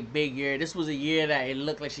had a big year. This was a year that it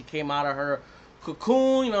looked like she came out of her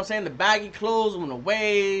cocoon, you know what I'm saying? The baggy clothes went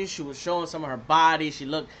away. She was showing some of her body. She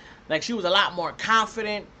looked like she was a lot more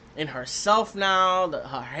confident in herself now.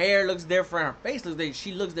 Her hair looks different. Her face looks different.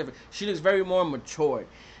 She looks different. She looks very more matured.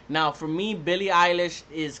 Now, for me, Billie Eilish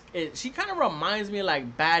she kind of reminds me of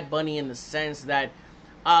like Bad Bunny in the sense that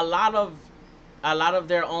a lot of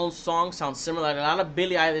their own songs sound similar. Like, a lot of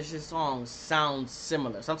Billie Eilish's songs sound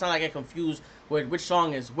similar. Sometimes I get confused with which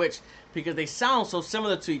song is which because they sound so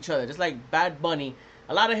similar to each other. Just like Bad Bunny,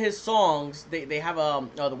 a lot of his songs, they have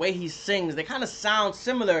the way he sings, they kind of sound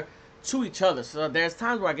similar to each other. So there's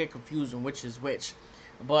times where I get confused on which is which.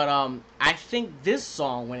 But I think this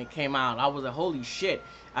song, when it came out, I was like, holy shit.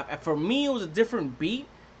 For me, it was a different beat.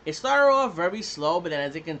 It started off very slow, but then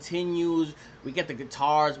as it continues, we get the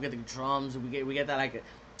guitars, we get the drums, we get that, like,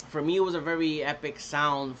 for me, it was a very epic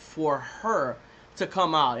sound for her to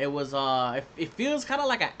come out. It was it feels kind of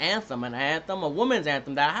like an anthem, a woman's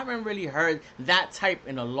anthem that I haven't really heard that type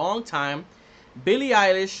in a long time. Billie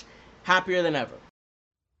Eilish, Happier Than Ever.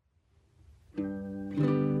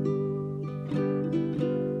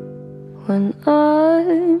 When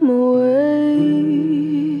I'm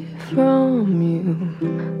away from you,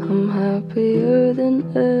 I'm happier than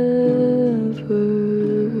ever.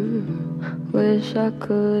 Wish I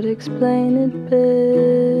could explain it better.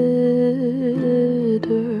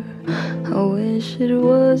 I wish it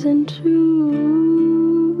wasn't true.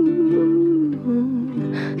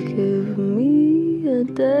 Give me a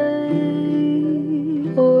day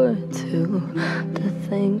or two to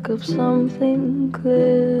think of something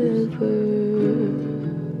clever,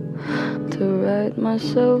 to write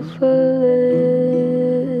myself a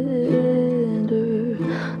letter,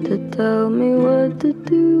 to tell me what to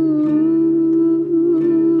do.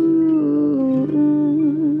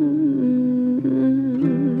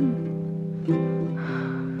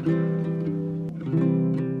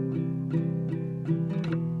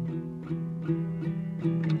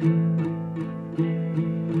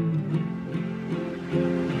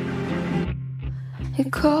 You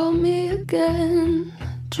call me again,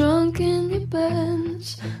 drunk in your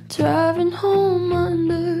Benz, driving home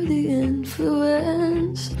under the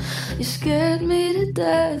influence. You scared me to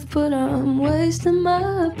death, but I'm wasting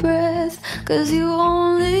my breath, 'cause you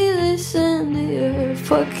only listen to your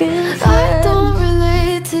fucking friends. I don't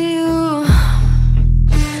relate to you,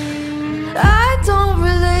 I don't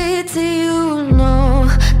relate to you, no,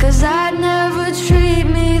 'cause I'd never treat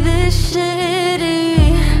me this shitty.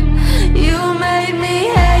 You made me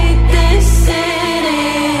hate this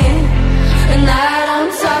city, and I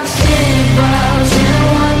don't talk shit about you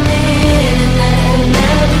on the internet.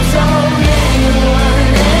 Never told anyone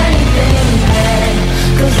anything bad,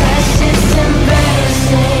 'cause that shit's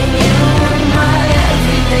embarrassing. You were my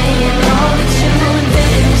everything, and all that you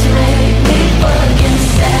did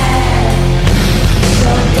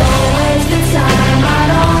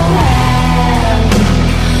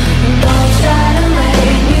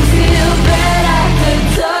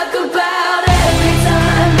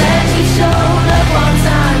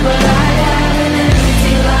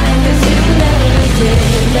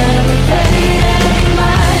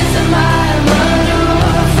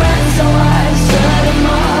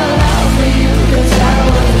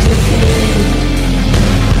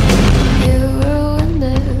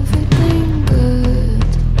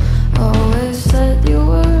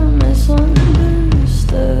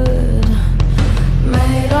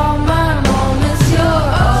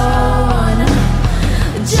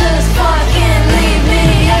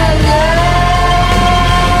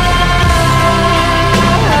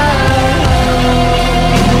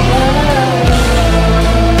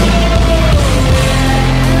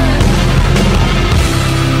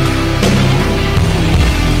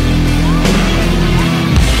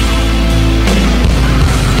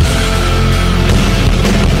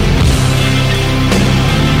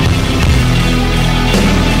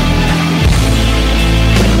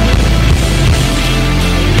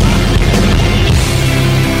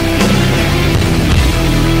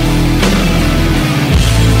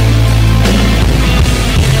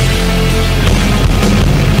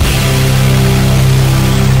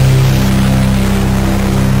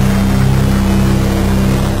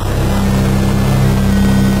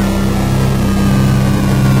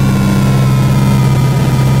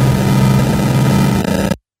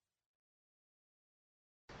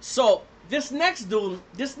So this next dude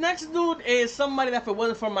is somebody that if it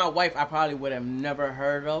wasn't for my wife, I probably would have never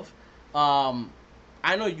heard of.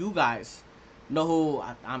 I know you guys know who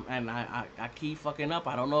I keep fucking up.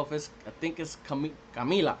 I don't know if it's, I think it's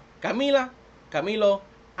Camilo.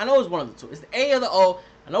 I know it's one of the two. It's the A or the O.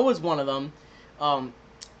 I know it's one of them.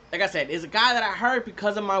 Like I said, it's a guy that I heard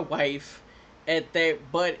because of my wife.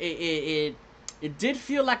 But it did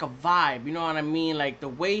feel like a vibe. You know what I mean? Like the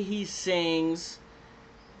way he sings,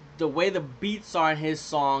 the way the beats are in his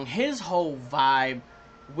song, his whole vibe,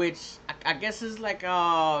 which I guess is like,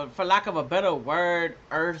 for lack of a better word,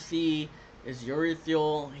 earthy, is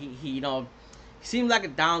ethereal. He you know, he seems like a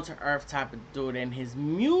down to earth type of dude, and his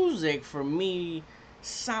music for me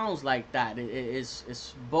sounds like that.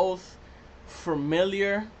 It's both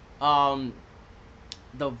familiar.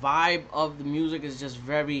 The vibe of the music is just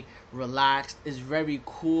very relaxed. It's very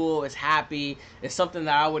cool. It's happy. It's something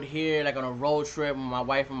that I would hear like on a road trip with my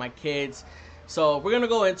wife and my kids. So we're gonna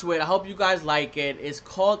go into it. I hope you guys like it. It's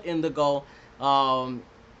called Indigo.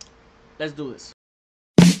 Let's do this.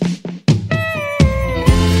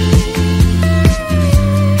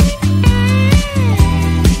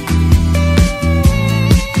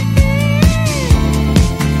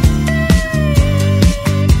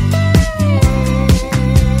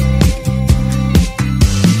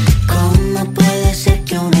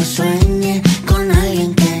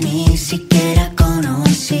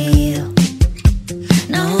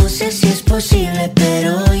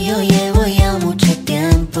 Pero yo llevo ya mucho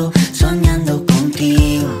tiempo soñando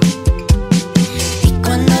contigo. Y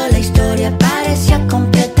cuando la historia parecía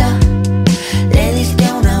completa, le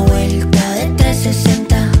diste una vuelta de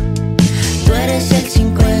 360. Tú eres el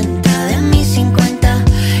 50 de mis 50.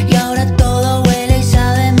 Y ahora todo huele y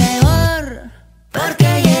sabe mejor.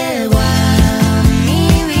 Porque llegó a mi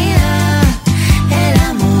vida el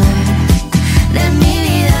amor de mi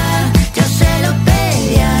vida. Yo se lo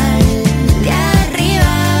pedí a él.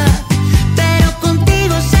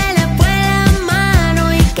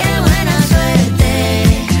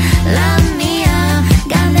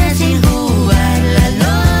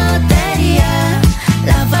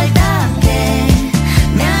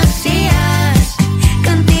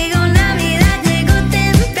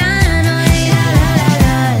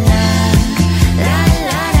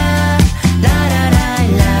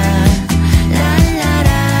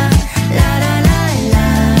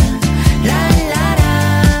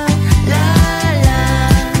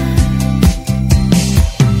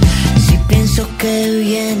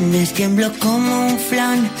 Tiemblo como un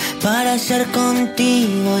flan para estar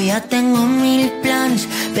contigo. Ya tengo 1000 planes,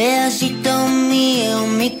 pedacito mío,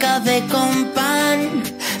 mi café con pan.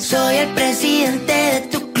 Soy el presidente de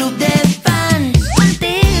tu club de fans.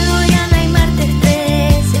 Contigo ya no hay martes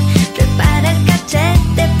 13. Prepara el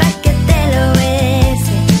cachete pa' que te lo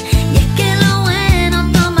bese. Y es que lo bueno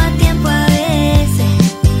toma tiempo a veces.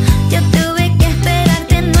 Yo tuve que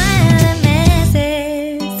esperarte 9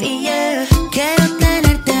 meses. Y yeah, quiero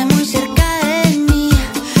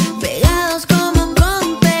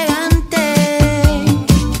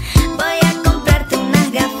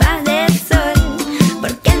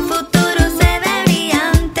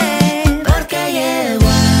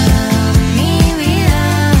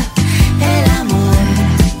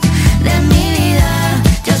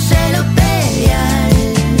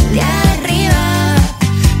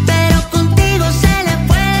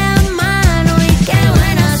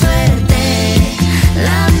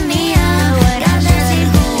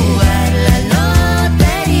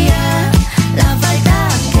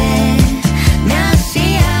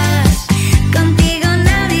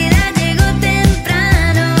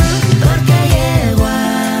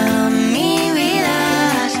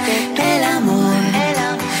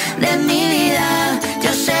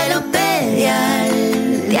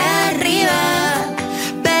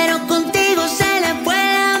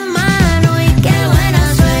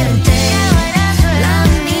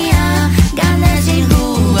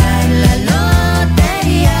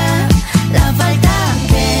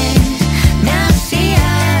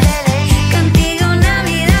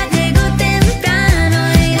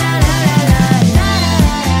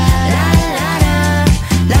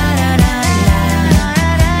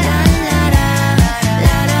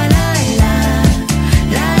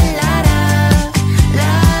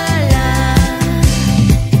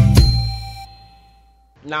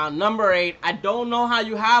Now, number 8, I don't know how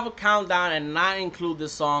you have a countdown and not include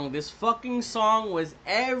this song. This fucking song was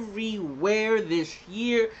everywhere this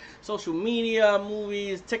year. Social media,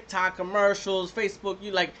 movies, TikTok commercials, Facebook.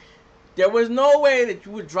 There was no way that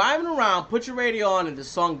you were driving around, put your radio on, and the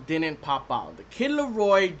song didn't pop out. The Kid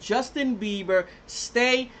Laroi, Justin Bieber,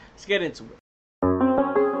 Stay. Let's get into it.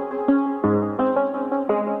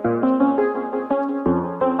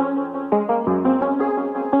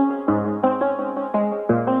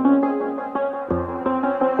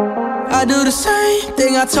 I do the same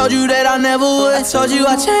thing I told you that I never would. I told you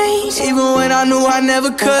I changed, even when I knew I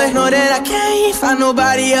never could. Know that I can't find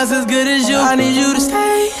nobody else as good as you. I need you to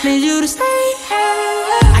stay, need you to stay.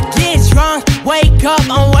 I get drunk, wake up,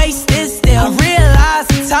 I'm wasted still. I realize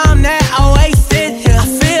the time that I wasted here. I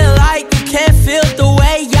feel like you can't feel the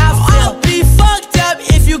way I feel. I'll be fucked up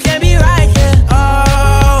if you can't be right here.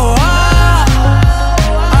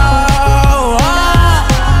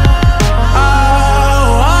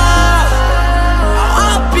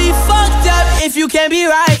 You can't be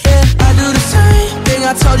right, yeah. I do the same thing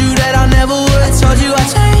I told you that I never would. I told you I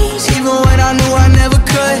changed, even when I knew I never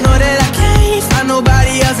could. Know that I can't find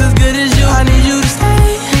nobody else as good as you. I need you to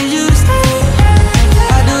stay, need you to stay.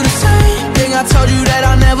 I do the same thing I told you that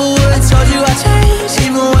I never would. I told you I changed,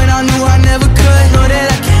 even when I knew I never could. Know that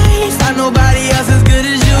I can't find nobody else as good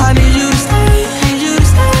as you. I need you to stay, need you to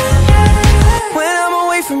stay. When I'm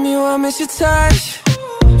away from you, I miss your touch.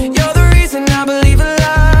 You're the reason I believe in love.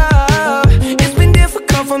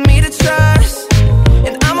 For me to trust,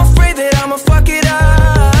 and I'm afraid that I'ma fuck it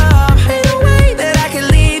up. Ain't no way that I can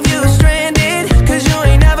leave you stranded, cause you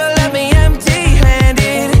ain't never left me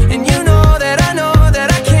empty-handed. And you know that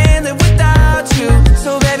I can't live without you.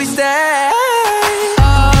 So baby, stay.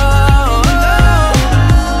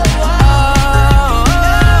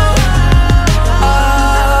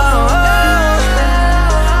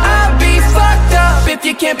 I'll be fucked up if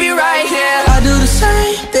you can't be right here. I do the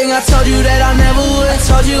same thing I told you that I never would. I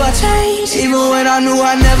told you I changed, even when I knew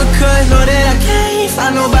I never could. Know that I can't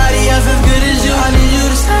find nobody else as good as you. I need you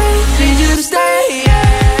to stay, need you to stay, yeah.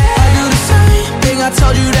 I do the same thing I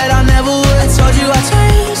told you that I never would. I told you I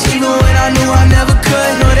changed, even when I knew I never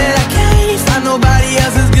could. Know that I can't find nobody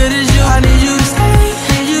else as good as you. I need you to stay,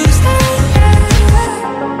 need you to stay,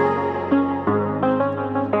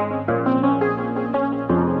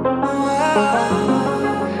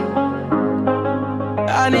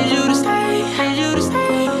 I need you to stay, need you to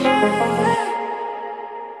stay.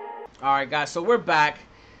 Alright guys, so we're back.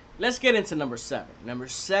 Let's get into number 7. Number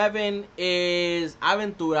 7 is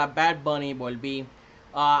Aventura, Bad Bunny, Volví.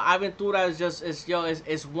 Aventura is just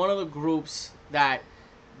it's one of the groups that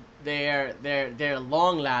they're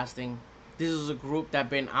long lasting. This is a group that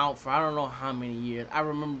been out for I don't know how many years. I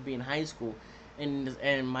remember being in high school and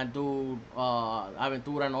my dude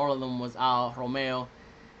Aventura and all of them was out, Romeo.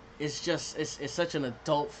 It's just it's such an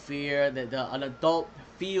adult feel, an adult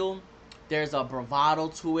feel. There's a bravado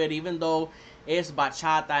to it, even though it's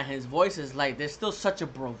bachata and his voice is like, there's still such a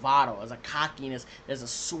bravado, there's a cockiness, there's a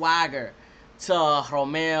swagger to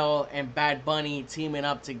Romeo and Bad Bunny teaming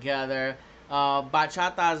up together.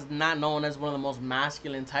 Bachata is not known as one of the most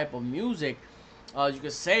masculine type of music, you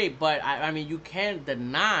could say, but I mean you can't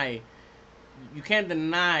deny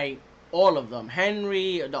all of them.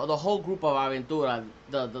 Henry, the whole group of Aventura,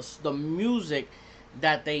 the music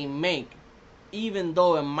that they make, even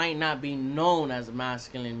though it might not be known as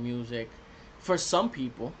masculine music for some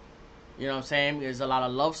people, you know what I'm saying? There's a lot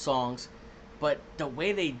of love songs, but the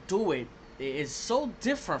way they do it is so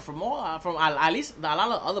different from at least a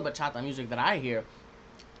lot of other bachata music that I hear.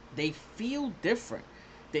 They feel different.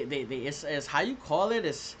 It's how you call it.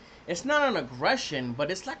 It's not an aggression, but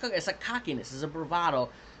it's a cockiness. It's a bravado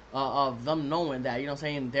of them knowing that, you know what I'm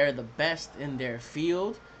saying, they're the best in their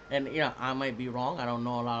field. And, you know, I might be wrong. I don't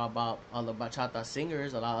know a lot about other bachata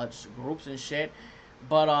singers, a lot of groups and shit.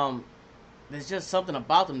 But there's just something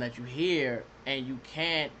about them that you hear and you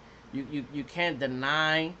can't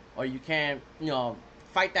deny, or you can't, you know,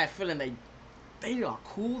 fight that feeling that they are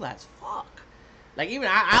cool as fuck. Like, even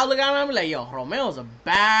I'll look at them and be like, yo, Romeo's a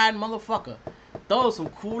bad motherfucker. Those some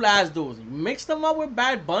cool ass dudes. You mix them up with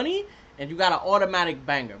Bad Bunny and you got an automatic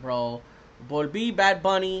banger, bro. Volví, Bad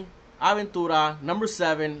Bunny, Aventura, number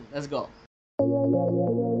 7. Let's go.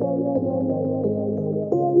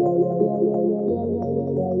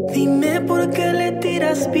 Dime por qué le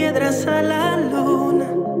tiras piedras a la luna.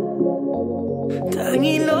 Tan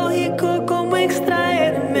ilógico como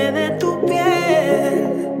extraerme de tu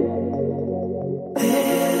piel.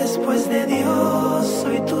 Después de Dios,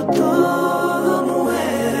 soy tu todo,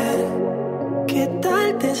 mujer. ¿Qué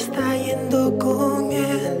tal te está yendo con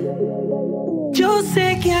él? Yo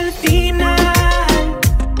sé que al final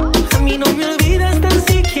a mí no me olvidas tan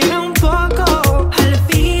siquiera un poco. Al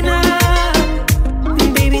final,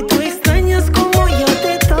 baby, tú extrañas como yo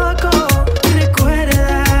te toco.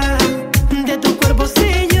 Recuerda, de tu cuerpo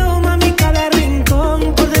sé yo, mami, cada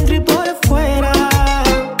rincón, por dentro y por fuera.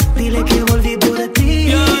 Dile que volví por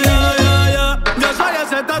ti. Yo soy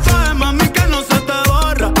ese tatuaje, mami, que no se te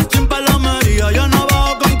borra. Sin palomería, yo no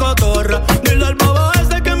bajo con cotorra. Dile al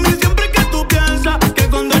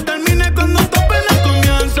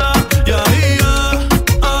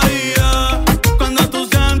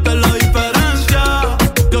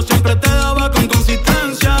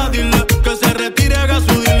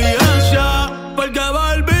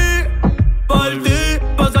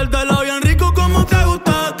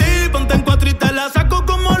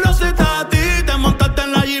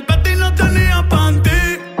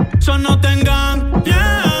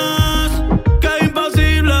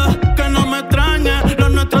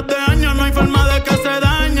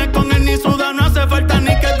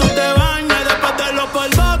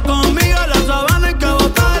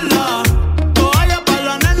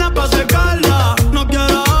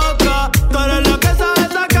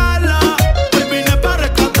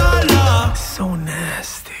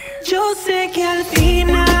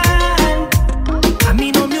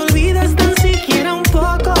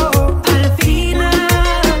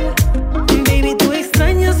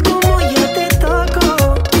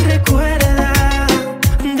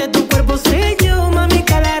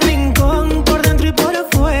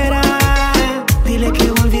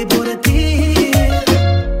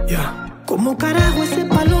ese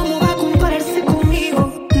palomo va a compararse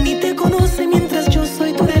conmigo. Ni te conoce mientras yo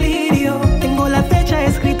soy tu delirio. Tengo la fecha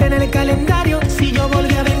escrita en el calendario. Si yo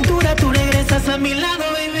volví a aventura, tú regresas a mi lado,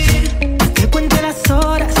 baby. Que cuente las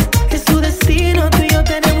horas, es su destino. Tú y yo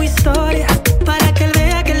tenemos historia. Para que él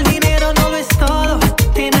vea que el dinero no lo es todo.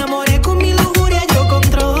 Te enamoré con mi lujuria, yo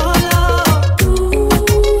controlo.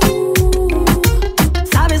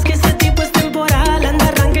 Sabes que ese tipo es temporal. Anda,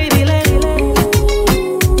 arranca y dile.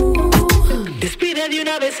 Despide de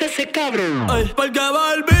una vez ese cabrón. Ay, porque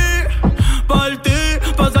volví por ti,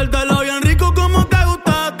 pasártelo bien rico como te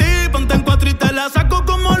gusta a ti. Ponte en cuatro y te la saco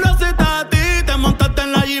como lo hace a ti. Te montaste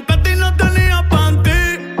en la jipeta y no tenías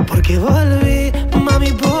panty. Porque volví,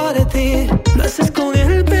 mami, por ti. Lo haces con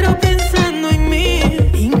él, pero pensando en mí.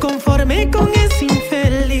 Inconforme con ese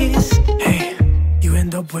infeliz. Hey, you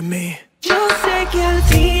end up with me. Yo sé que al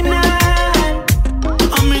final,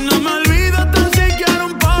 A mí no me olvidas tan siquiera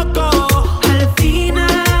un poco. al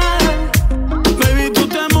final, Baby, tú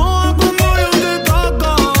te mojas como yo te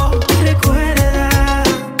toco. recuerda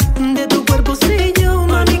de tu cuerpo sé yo,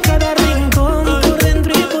 mami, cada rincón, por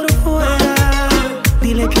dentro y por fuera.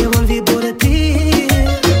 Dile que volví por ti.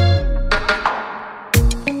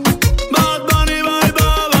 Bad Bunny, bye,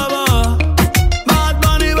 bye, bye, bye. Bad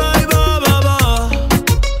Bunny, bye, bye, bye,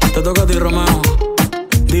 bye. Te toca a ti, Romeo.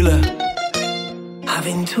 Dile.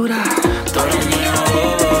 Aventura. Tú eres mía,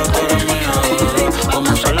 tú eres mía. Vamos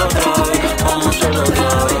a hacerlo otra vez, vamos a hacerlo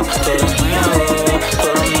otra vez. Tú eres mía, tú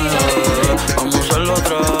eres mía. Vamos a hacerlo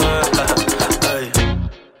otra vez. Hey.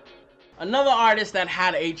 Another artist that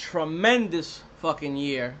had a tremendous fucking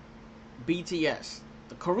year, BTS.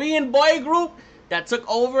 The Korean boy group that took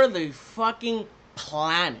over the fucking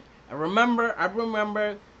planet. I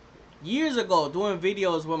remember years ago doing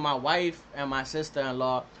videos with my wife and my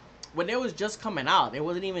sister-in-law when they was just coming out. They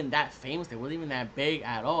wasn't even that famous. They wasn't even that big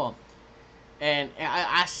at all. And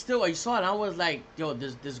I saw it and I was like, yo,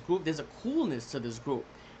 this group, there's a coolness to this group.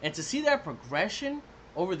 And to see their progression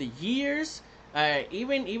over the years,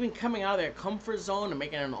 even coming out of their comfort zone and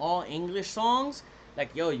making an all English songs,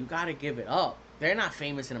 like, yo, you gotta give it up. They're not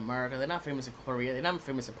famous in America. They're not famous in Korea. They're not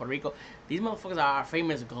famous in Puerto Rico. These motherfuckers are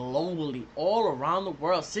famous globally, all around the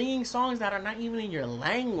world, singing songs that are not even in your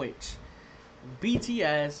language.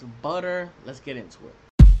 BTS, Butter, let's get into it.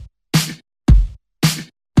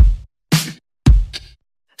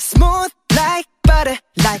 Smooth like butter,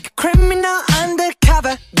 like a criminal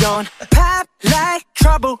undercover. Don't pop like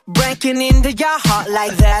trouble, breaking into your heart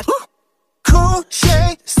like that. Cool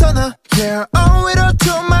shade stunner, yeah, owe it all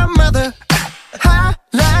to my mother. Hot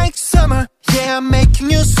like summer, yeah, I'm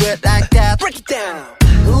making you sweat like that. Break it down.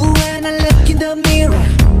 Ooh, when I look in the mirror,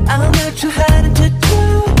 I'm not too hard to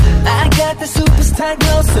do. I got the superstar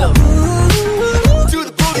glow, so ooh, to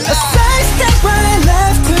the boogie. A side step right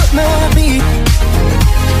left to my beat.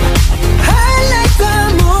 I like the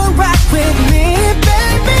moon rock with me,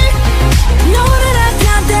 baby. Know that I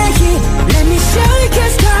got that heat. Let me show you,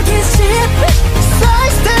 'cause talk is cheap.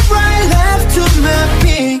 Side step right left to my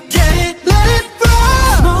beat. Get it, let it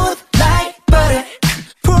roll. Smooth like butter,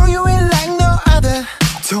 pour you in like no other.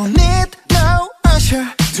 Don't need no usher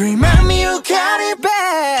to remind me you got it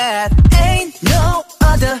bad. Ain't no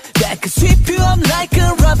other that could sweep you up like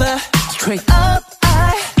a rubber. Straight up,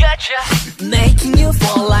 I gotcha, making you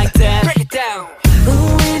fall like that. Break it down.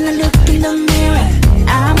 Ooh, when I look in the mirror,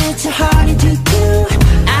 I'm at your heart to do.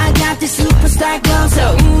 I got the superstar glow, so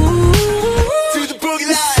ooh, to the boogie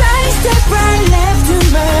line. Side step right left to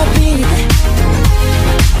my beat.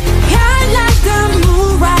 I like the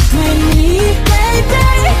move right with me, baby.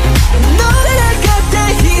 Know that I got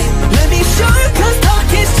that heat. Let me show you, 'cause talk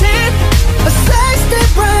is cheap. A side step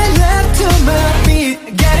right left to my beat.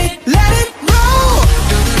 Get it, let it roll.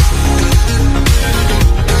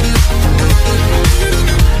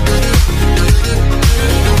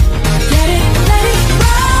 Get it, let it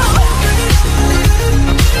roll.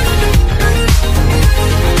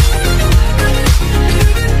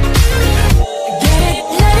 Get it,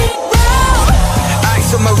 let it roll.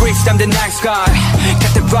 Eyes on my wrist, I'm the nice guy.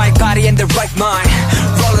 Got the right body and the right mind.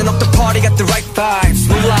 Rolling up the party, got the right vibes.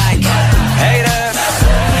 Move like haters.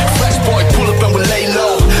 Fresh boy, pull up and we lay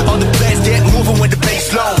low. All the players get moving with the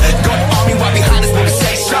bass low. Got the army right behind us when we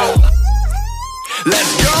say so.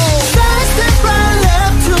 Let's go. Side step right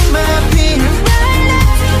left to my beat.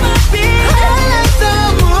 I like the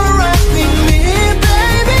moon rock with me,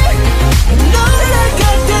 baby. Know that I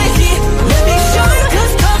got that heat. Let me show you,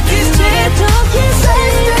 'cause talk is cheap.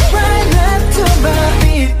 Side step right left to my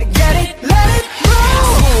beat. Get it, let it roll.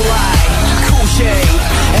 Cool light, cool shade,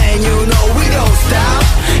 and you know we don't stop.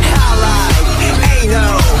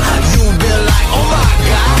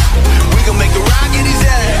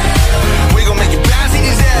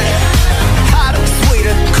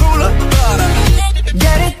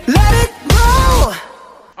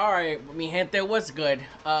 Gente, what's good?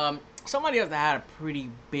 Somebody else that had a pretty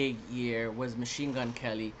big year was Machine Gun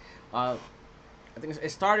Kelly. I think it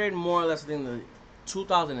started more or less in the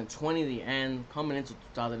 2020, the end, coming into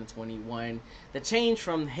 2021. The change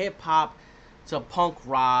from hip hop to punk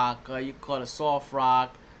rock, you call it soft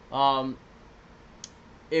rock.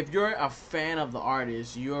 If you're a fan of the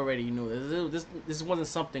artist, you already knew this wasn't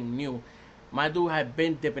something new. My dude had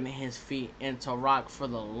been dipping his feet into rock for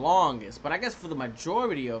the longest, but I guess for the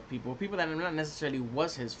majority of people that not necessarily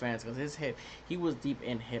was his fans, because he was deep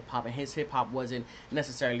in hip hop, and his hip hop wasn't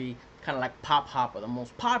necessarily kind of like pop hop or the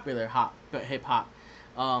most popular hip hop.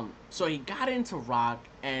 So he got into rock,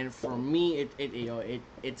 and for me,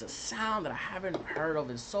 it's a sound that I haven't heard of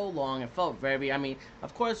in so long. It felt very, I mean,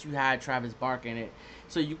 of course you had Travis Barker in it,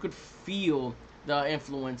 so you could feel the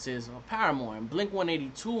influences of Paramore and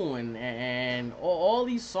Blink-182 and all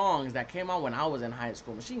these songs that came out when I was in high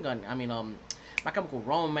school. Machine Gun, I mean, My Chemical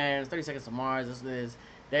Romance, 30 Seconds to Mars.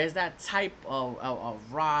 There's that type of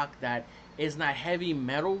rock that is not heavy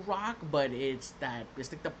metal rock, but it's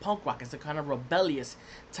like the punk rock. It's the kind of rebellious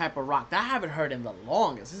type of rock that I haven't heard in the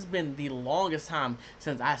longest. This has been the longest time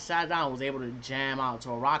since I sat down and was able to jam out to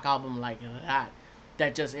a rock album like that.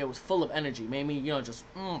 That just, it was full of energy. Made me, just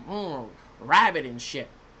rabid and shit.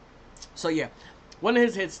 So yeah, one of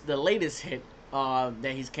his hits, the latest hit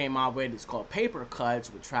that he's came out with is called Paper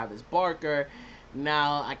Cuts with Travis Barker.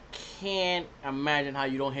 Now, I can't imagine how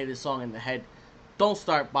you don't hear this song in the head. Don't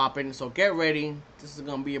start bopping, so get ready. This is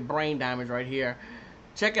gonna be a brain damage right here.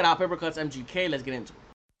 Check it out, Paper Cuts MGK. Let's get into it.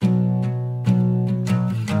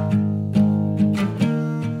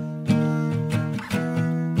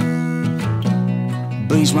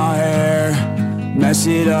 Bleach my hair, mess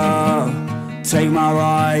it up, take my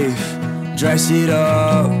life, dress it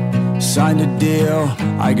up, sign the deal.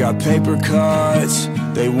 I got paper cuts,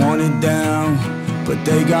 they want it down, but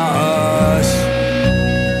they got us.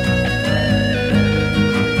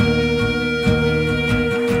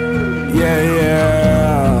 Yeah.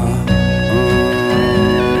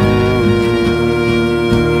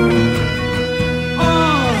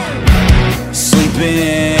 Sleeping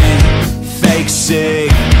in, fake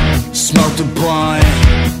sick, smoked a blunt,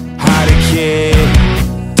 had a kid,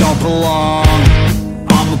 don't belong,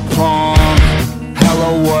 I'm a punk,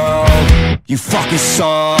 hello world, you fucking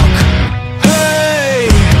suck. Hey,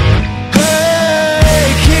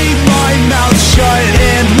 keep my mouth shut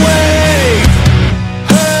and wait.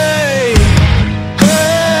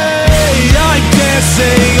 Hey, I'm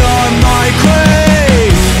dancing on my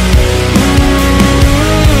grave.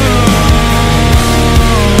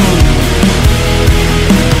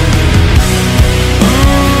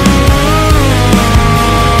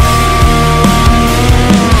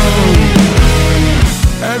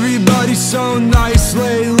 Everybody's so nice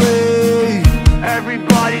lately.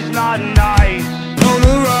 Everybody's not nice.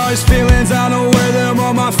 Polarized feelings, I don't wear them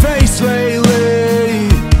on my face lately.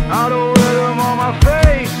 I don't wear them on my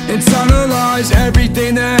face. Internalize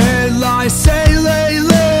everything the headlines say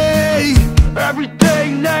lately.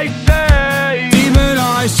 Everything they say.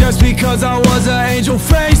 Demonized just because I was an angel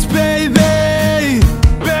face, baby.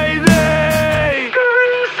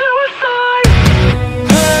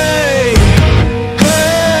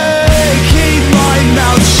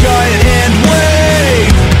 Shut and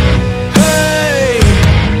wait. Hey,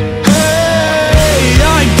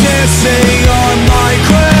 I'm dancing on my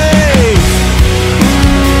grave.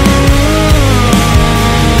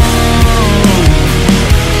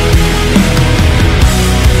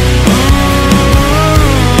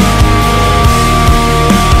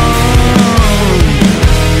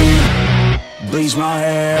 Bleach my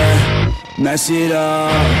hair, mess it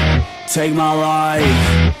up, take my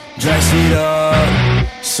life, dress it up,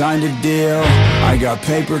 signed a deal. I got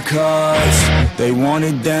paper cuts, they want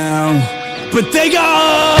it down, but they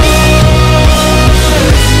got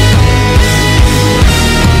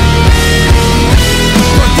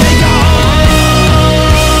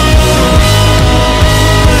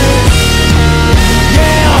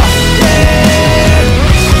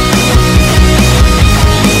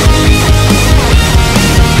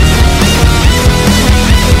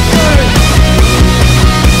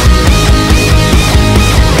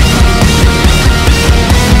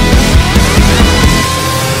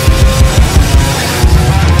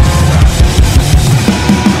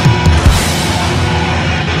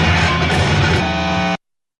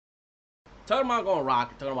Talking about going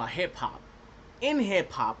rock, talking about hip hop. In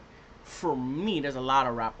hip hop, for me, there's a lot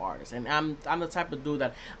of rap artists, and I'm the type of dude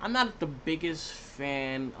that I'm not the biggest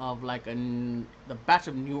fan of like the batch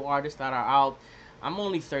of new artists that are out. I'm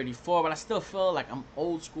only 34, but I still feel like I'm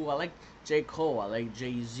old school. I like J. Cole, I like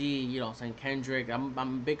Jay-Z, you know what I'm saying, Kendrick.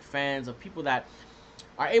 I'm big fans of people that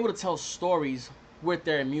are able to tell stories with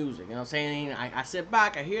their music. You know what I'm saying? I sit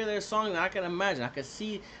back, I hear their songs, and I can imagine, I can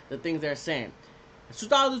see the things they're saying. As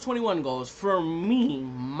 2021 goes, for me,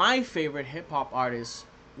 my favorite hip-hop artist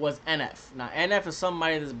was NF. Now, NF is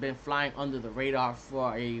somebody that's been flying under the radar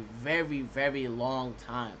for a very, very long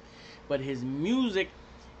time. But his music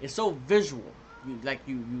is so visual.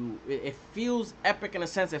 It feels epic in a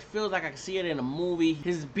sense. It feels like I can see it in a movie.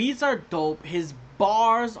 His beats are dope. His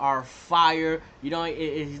bars are fire. You know,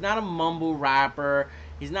 he's not a mumble rapper.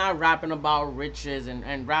 He's not rapping about riches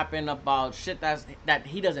and rapping about shit that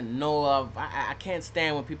he doesn't know of. I can't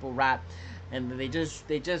stand when people rap and they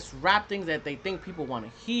just rap things that they think people want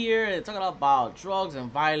to hear. They're talking about drugs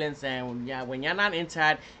and violence, and when you're not into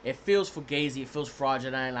that, it feels fugazi, it feels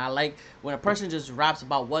fraudulent. I like when a person just raps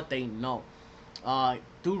about what they know.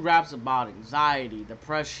 Dude raps about anxiety,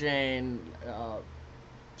 depression,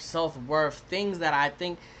 self-worth, things that I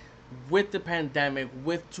think with the pandemic,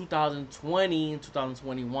 with 2020 and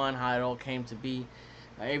 2021, how it all came to be,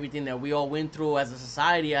 everything that we all went through as a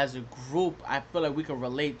society, as a group, I feel like we can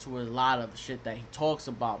relate to a lot of shit that he talks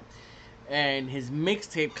about. And his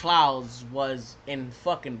mixtape Clouds was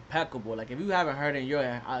fucking impeccable. Like, if you haven't heard it, you're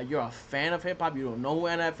a fan of hip-hop, you don't know who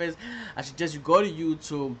NF is, I suggest you go to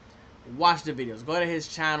YouTube, watch the videos, go to his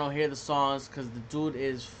channel, hear the songs, because the dude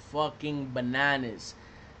is fucking bananas.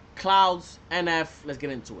 Clouds, NF, let's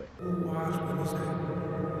get into it.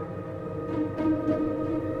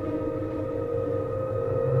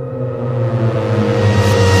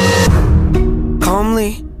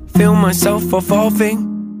 Calmly feel myself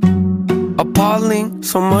evolving, appalling,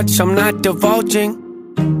 so much I'm not divulging.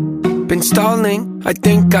 Been stalling, I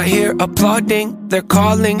think I hear applauding, they're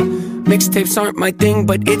calling. Mixtapes aren't my thing,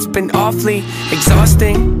 but it's been awfully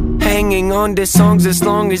exhausting. Hanging on to songs as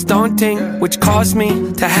long as daunting, which caused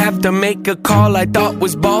me to have to make a call I thought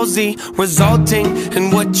was ballsy, resulting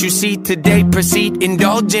in what you see today. Proceed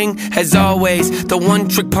indulging, as always, the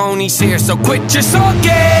one-trick pony's here, so quit your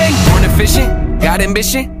sulking. Born efficient, got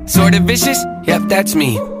ambition, sort of vicious, yep, that's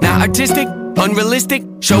me. Not artistic, unrealistic,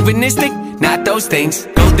 chauvinistic, not those things.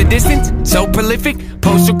 Go the distance, so prolific,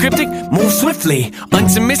 postal cryptic, move swiftly,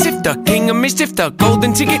 unsubmissive, the king of mischief, the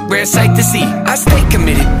golden ticket, rare sight to see. I stay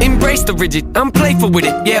committed, embrace the rigid, I'm playful with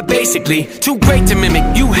it, yeah, basically. Too great to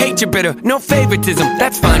mimic, you hate your bitter, no favoritism,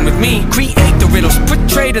 that's fine with me. Create the riddles,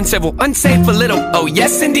 portrayed uncivil, unsafe a little, oh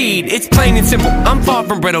yes indeed, it's plain and simple, I'm far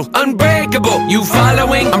from brittle, unbreakable, you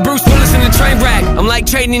following? I'm Bruce Willis in a train wreck, I'm like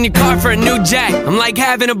trading in your car for a new jack. I'm like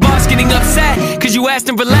having a boss getting upset, cause you asked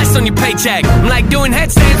him for less on your paycheck. I'm like doing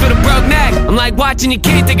headstands with a broke neck. I'm like watching your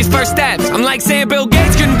kid take his first steps. I'm like saying Bill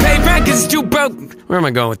Gates couldn't pay rent cause it's too broke. Where am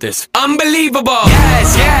I going with this? Unbelievable.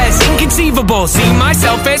 Yes, yes, inconceivable. See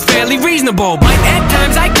myself as fairly reasonable, but at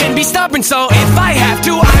times I can be stubborn, so if I have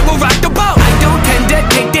to, I will rock the boat. I don't tend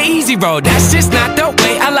to take the easy road, that's just not the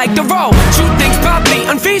way I like to roll. True things probably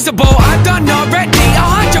unfeasible, I've done already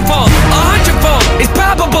 100-fold. 100-fold, it's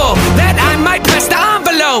probable that I might press the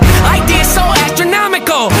envelope. Ideas so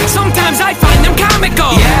astronomical, sometimes I find them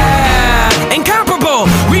comical. Yeah, incomparable,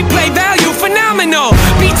 replay value phenomenal,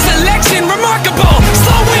 beat selection remarkable,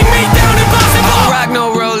 slowing me down impossible. I don't rock no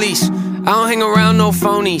rollies, I don't hang around no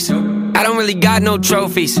phonies, I don't really got no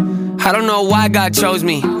trophies, I don't know why God chose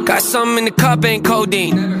me. Got something in the cup, ain't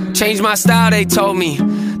codeine. Changed my style, they told me.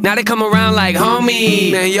 Now they come around like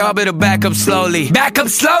homie. Man, y'all better back up slowly. Back up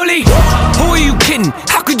slowly? Who are you kidding?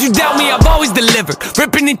 How could you doubt me? I've always delivered.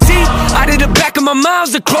 Ripping the teeth out of the back of my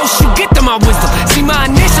mouth. The close you get to my wisdom. See, my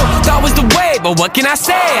initial thought was the way, but what can I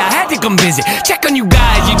say? I had to come visit. Check on you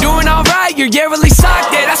guys. You doing alright? You're yearly socked.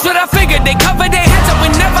 Yeah, that's what I figured. They cover their heads up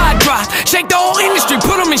whenever I drop. Shake the whole industry,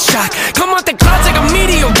 put them in shock. Come out the clouds like a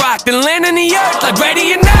meteor rock, then land on the earth like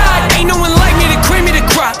ready or not. Ain't no one like me to cream me the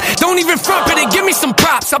crop. Don't even front, but they give me some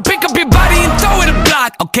props. I'll pick up your body and throw it a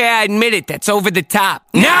block. Okay, I admit it, that's over the top.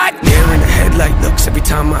 Not there in the headlight looks. Every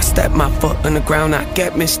time I step my foot on the ground, I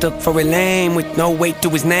get mistook for a lame with no weight to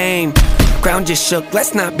his name. Ground just shook,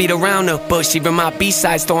 let's not beat around the bush. Even my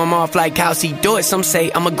B-sides throw him off like how's he do it. Some say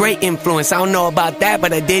I'm a great influence, I don't know about that,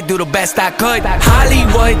 but I did do the best I could.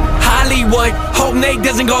 Hollywood, Hollywood, hope Nate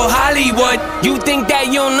doesn't go Hollywood. You think that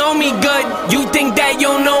you don't know me good? You think that you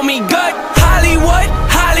don't know me good? Hollywood,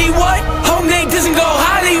 Hollywood, hope Nate doesn't go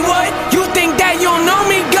Hollywood. You think that you don't know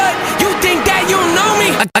me good? You think that you don't know me?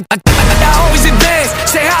 I always advance,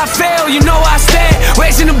 say how I fail, you know I stand.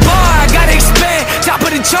 Raising the bar, I gotta expand. Top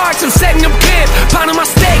of the charts, I'm setting up camp. Pounding my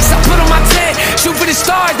stakes, I put on my tent. Shoot for the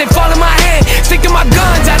stars, they fall in my hand. Stick to my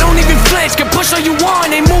guns, I don't even flinch. Can push all you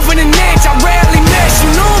want, ain't moving an inch, I rarely miss.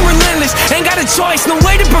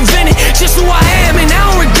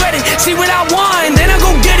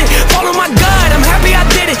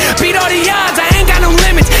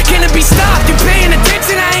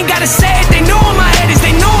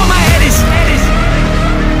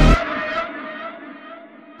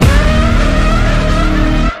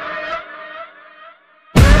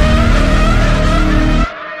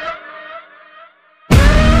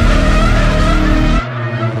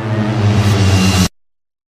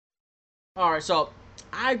 Alright, so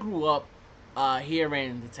I grew up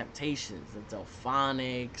hearing the Temptations, the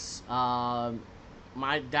Delphonics.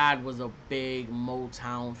 My dad was a big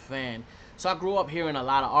Motown fan. So I grew up hearing a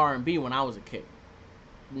lot of R&B when I was a kid.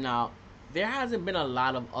 Now, there hasn't been a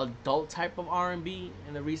lot of adult type of R&B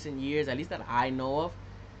in the recent years, at least that I know of.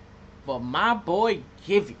 But my boy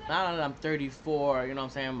Giveon, now that I'm 34, you know what I'm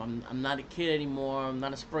saying? I'm not a kid anymore. I'm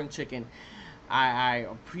not a spring chicken. I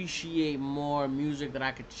appreciate more music that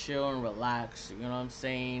I could chill and relax. You know what I'm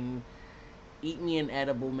saying? Eat me an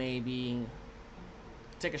edible maybe.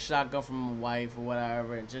 Take a shotgun from my wife or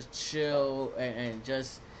whatever. And just chill and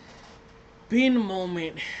just be in the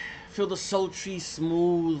moment. Feel the sultry,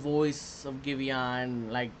 smooth voice of Giveon.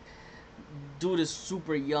 Like, dude is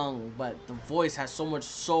super young, but the voice has so much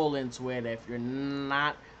soul into it. If you're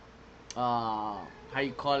not, if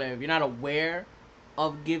you're not aware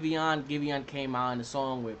of Giveon came out in a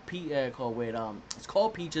song with it's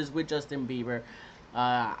called Peaches with Justin Bieber.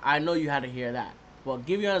 I know you had to hear that. Well,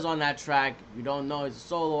 Giveon is on that track. If you don't know, he's a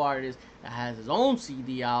solo artist that has his own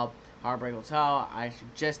CD out, Heartbreak Hotel. I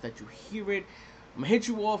suggest that you hear it. I'm gonna hit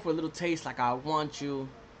you off with a little taste like I Want You.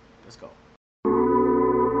 Let's go.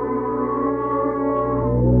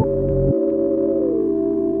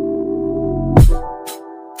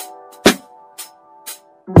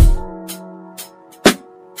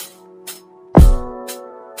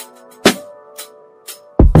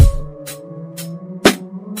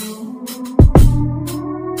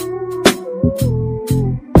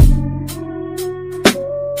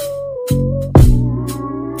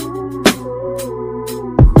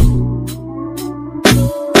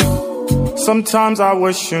 Sometimes I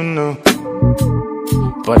wish you knew,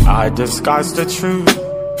 but I disguise the truth.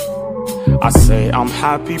 I say I'm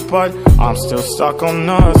happy, but I'm still stuck on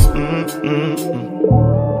us.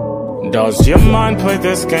 Does your mind play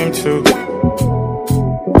this game too?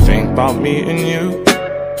 Think about me and you.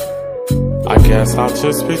 I guess I'll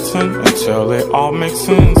just pretend until it all makes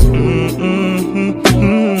sense.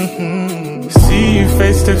 See you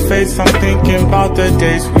face to face, I'm thinking about the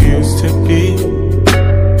days we used to be.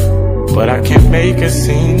 But I can't make a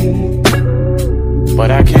scene.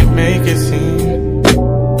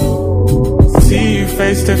 See you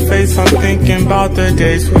face to face, I'm thinking about the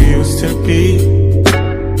days we used to be.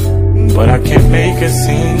 But I can't make a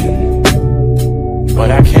scene.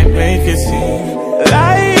 Like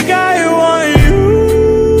I want you,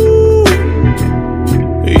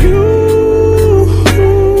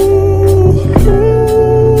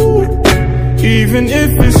 even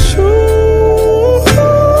if it's true.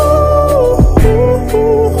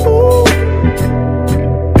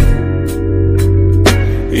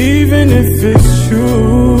 Even if it's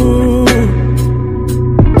true,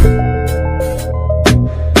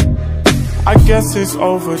 I guess it's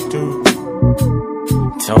overdue.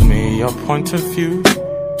 Tell me your point of view.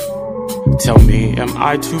 Tell me, am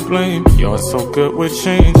I to blame? You're so good with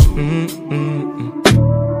change.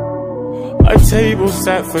 A table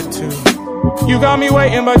set for two. You got me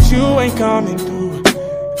waiting, but you ain't coming through.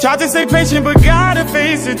 Tried to stay patient, but gotta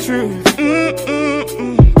face the truth.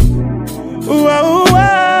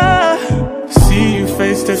 See you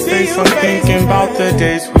face to face, I'm thinking about the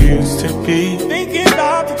days we used to be.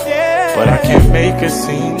 But I can't make a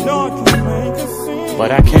scene.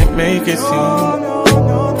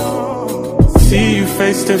 See you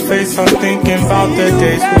face to face, I'm thinking about the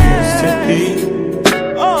days we used to be.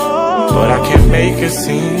 But I can't make a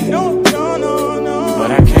scene.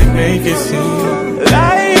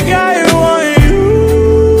 Like I want you,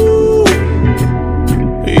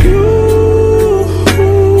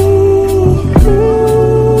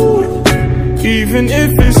 even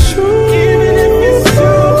if it's true.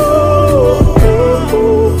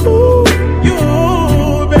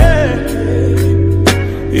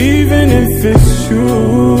 Even if it's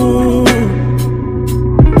true.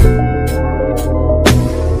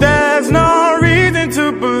 There's no reason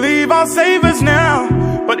to believe I'll save us now.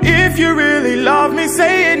 But if you really love me,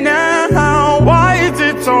 say it now. Why is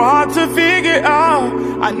it so hard to figure out?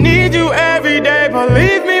 I need you every day,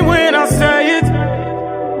 believe me when I say it.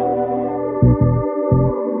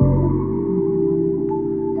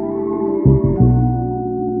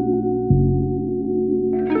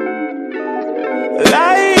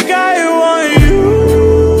 Like I want you,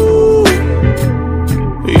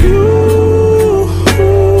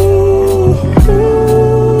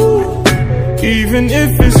 even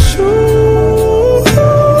if it's true.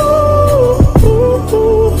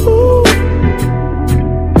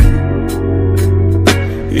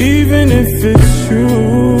 Even if it's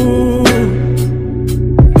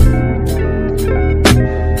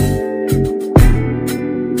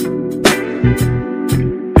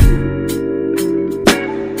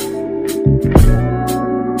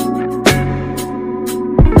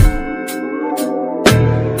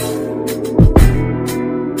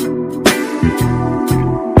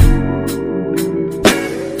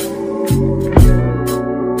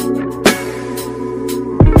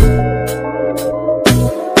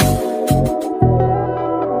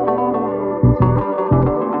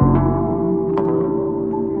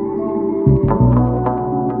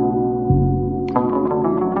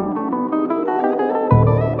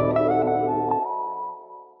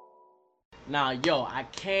Now, yo, I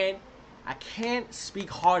can't speak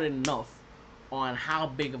hard enough on how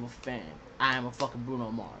big of a fan I am of fucking Bruno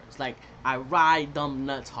Mars. Like, I ride them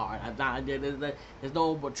nuts hard. There's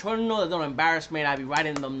no bochorno, there's no embarrassment. I be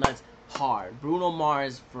riding them nuts hard. Bruno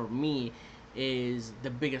Mars, for me, is the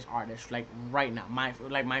biggest artist, like, right now. My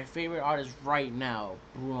favorite artist right now,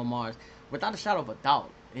 Bruno Mars, without a shadow of a doubt.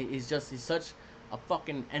 He's such a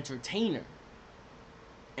fucking entertainer.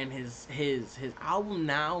 And his album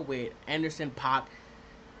now with Anderson .Paak,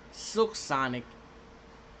 Silk Sonic,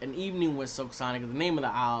 An Evening with Silk Sonic is the name of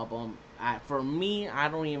the album. For me, I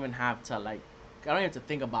don't even have to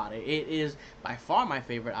think about it. It is by far my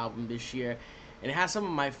favorite album this year, and it has some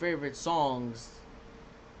of my favorite songs,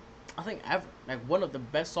 I think, ever. Like, one of the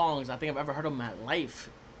best songs I think I've ever heard in my life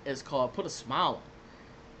is called Put a Smile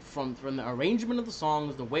On. From the arrangement of the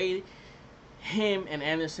songs, the way him and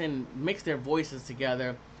Anderson mix their voices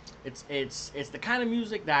together, it's the kind of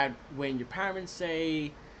music that when your parents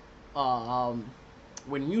say,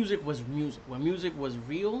 when music was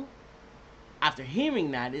real, after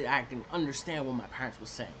hearing that, I can understand what my parents were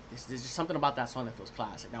saying. There's just something about that song that feels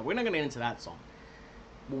classic. Now, we're not going to get into that song.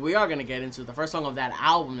 But we are going to get into the first song of that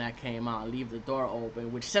album that came out, Leave the Door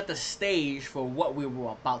Open, which set the stage for what we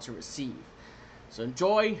were about to receive. So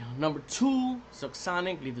enjoy number 2, Silk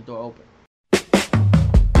Sonic, Leave the Door Open.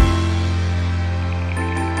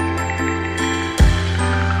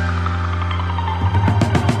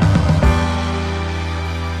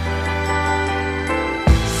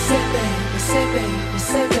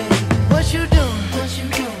 Say, baby, what you doing?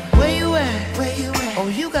 Where you at? Oh,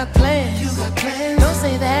 you got plans. Don't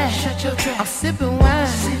say that. Shut your trap. I'm sipping wine.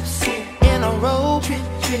 Sip. In a robe.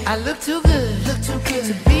 I look too good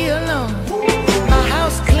to be alone. My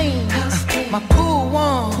house clean. My pool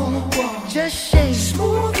warm. Just shake.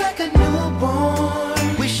 Smooth like a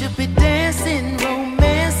newborn. We should be dancing,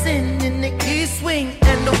 romancing in the east wing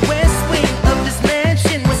and the west wing of this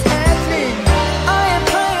mansion. What's happening? I ain't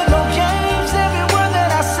playing no games. Every word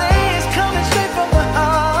that I say is coming straight from the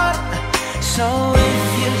heart. So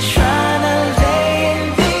if you're trying to lay in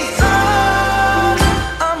these arms,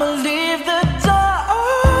 I'ma leave the door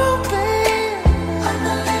open.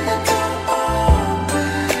 I'ma leave the door open.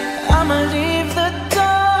 I'ma leave the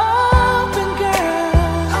door open,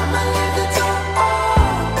 girl. I'ma leave the door open.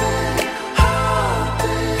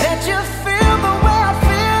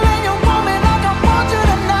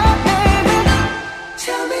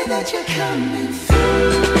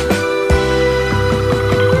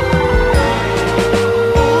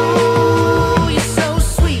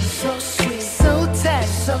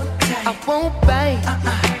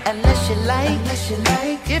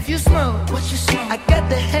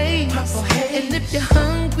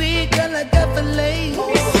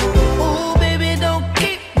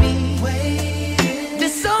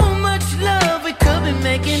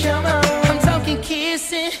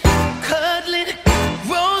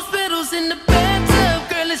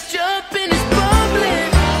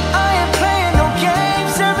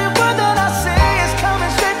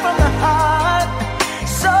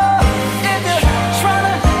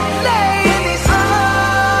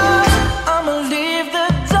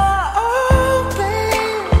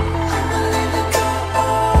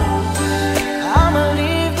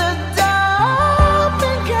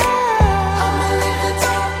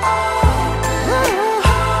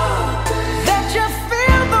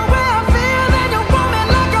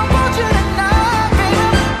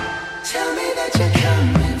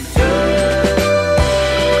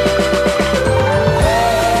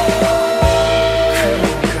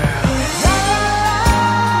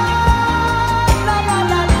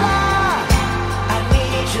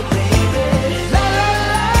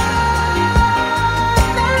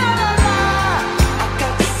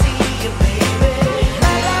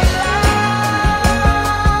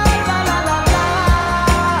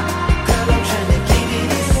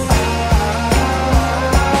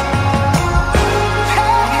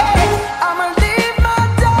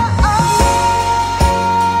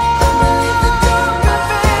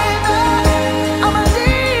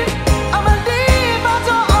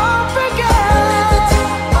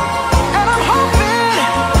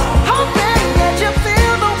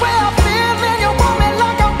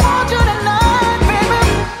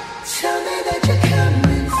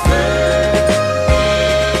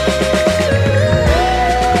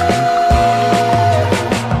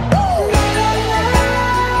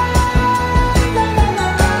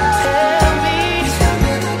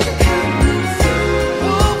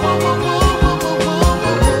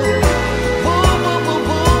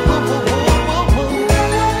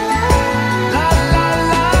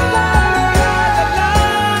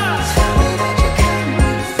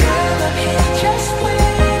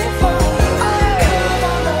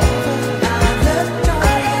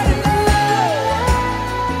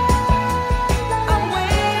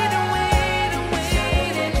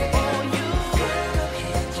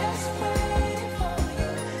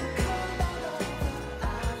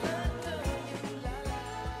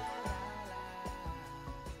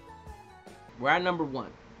 at number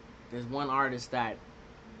 1. There's one artist that,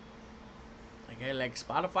 like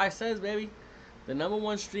Spotify says, baby, the number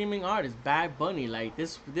 1 streaming artist, Bad Bunny. Like,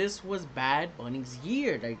 this was Bad Bunny's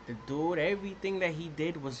year. Like, the dude, everything that he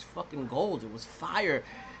did was fucking gold. It was fire.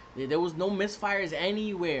 There was no misfires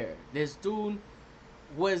anywhere. This dude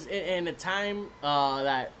was in a time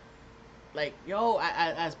that, like, yo,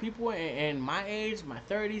 as people in my age, my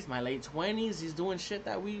 30s, my late 20s, he's doing shit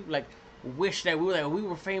that we, like, wish that we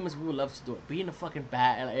were famous. We would love to do it. Being the fucking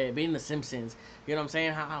being the Simpsons. You know what I'm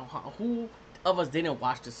saying? Who of us didn't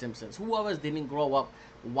watch the Simpsons? Who of us didn't grow up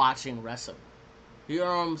watching wrestling? You know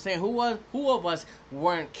what I'm saying? Who of us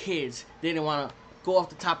weren't kids, didn't want to go off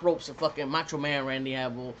the top ropes and fucking Macho Man Randy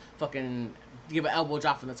Savage fucking give an elbow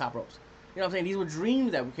drop from the top ropes? You know what I'm saying? These were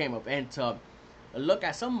dreams that we came up, and to look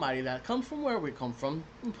at somebody that comes from where we come from,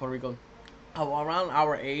 in Puerto Rico, around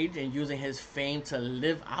our age, and using his fame to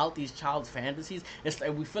live out these child's fantasies, it's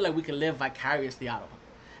like we feel like we can live vicariously out of him.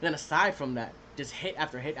 And then aside from that, just hit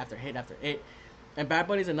after hit after hit after hit. And Bad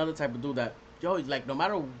Bunny's another type of dude that, yo, like, no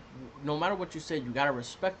matter what you say, you gotta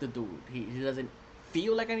respect the dude. He doesn't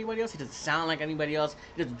feel like anybody else. He doesn't sound like anybody else.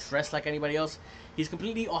 He doesn't dress like anybody else. He's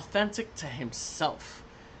completely authentic to himself.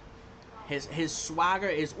 His swagger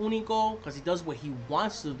is único because he does what he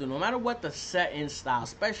wants to do, no matter what the set in style,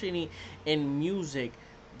 especially in music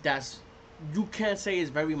that's, you can't say is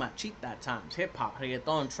very machista at times. Hip hop,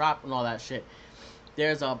 reggaeton, trap, and all that shit.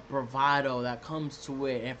 There's a bravado that comes to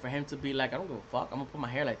it, and for him to be like, I don't give a fuck, I'm gonna put my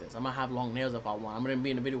hair like this, I'm gonna have long nails if I want, I'm gonna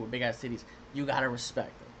be in a video with big ass titties, you gotta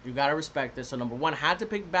respect it. You gotta respect it. So number 1, had to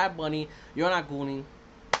pick Bad Bunny. You're not Goonie.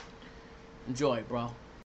 Enjoy, bro.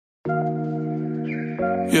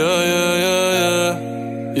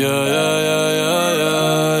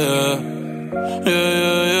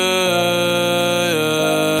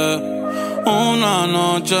 Una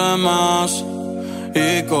noche más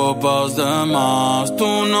y copas de más. Tú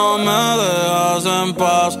no me dejas en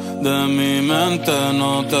paz, de mi mente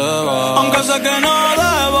no te vas. Aunque sé que no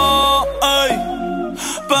debo, ey,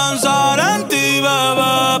 pensar en ti,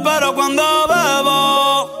 bebé, pero cuando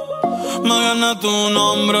bebo me viene tu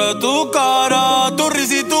nombre, tu cara, tu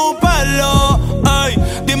risa y tu pelo. Ey,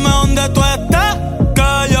 dime dónde tú estás,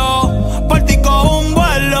 que yo por ti cojo un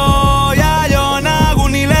vuelo. Ya yo nago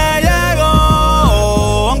ni le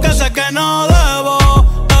llego, aunque sé que no debo,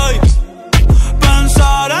 ey,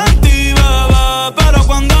 pensar en ti, bebé, pero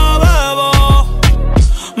cuando bebo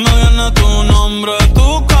me viene tu nombre,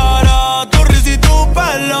 tu cara, tu risa y tu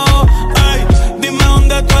pelo. Ey, dime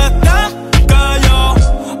dónde tú estás, que yo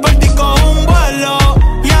por ti cojo un vuelo.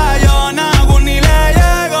 Ya yo nago ni le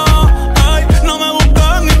llego. Ey, no me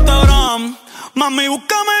busques en Instagram, mami,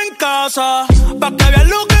 búscame en casa, pa' que veas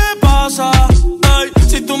lo que pasa. Ey,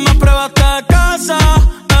 si tú me pruebas te casa,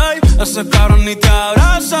 ey, ese cabrón ni te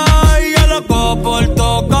abraza. Y yo loco por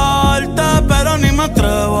tocarte, pero ni me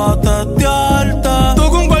atrevo a testearte. Tú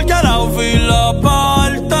con cualquier outfit la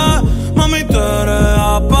parte, mami, tú eres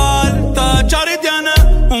aparte. Chari tiene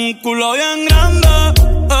un culo bien grande,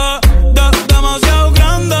 demasiado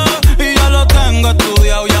grande, y ya lo tengo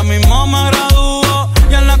estudiado, ya mismo me graduó,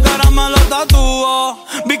 y en la cara me lo tatúo.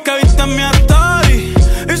 Vi que viste mi story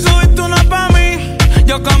y subiste una pa' mí,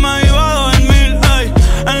 yo que me iba a dormir, ey,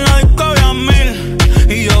 en la disco había 1000,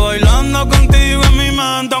 y yo bailando contigo en mi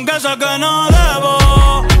mente, aunque sé que no debo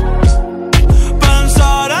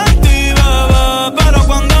pensar en ti, bebé, pero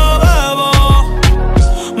cuando bebo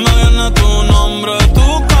me viene tu nombre, tu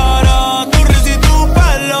cara, tu risa y tu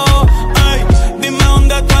pelo. Ey, dime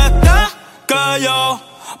dónde tú estás, que yo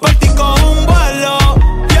por ti cojo un vuelo.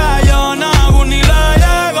 Ya yo nago ni le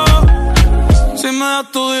llego. Si me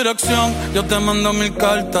das tu dirección, yo te mando 1000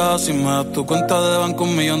 cartas. Si me das tu cuenta de banco,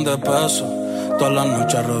 1,000,000 de pesos. Todas las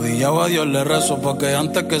noches arrodillado a Dios le rezo, porque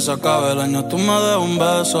antes que se acabe el año tú me des un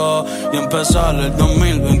beso y empezar el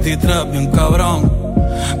 2023 bien cabrón.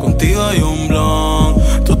 Contigo hay un blon.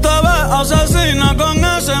 Tú te ves asesina con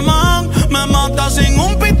ese man, me matas sin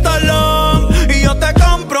un pistolón. Y yo te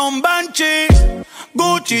compro un Banshee,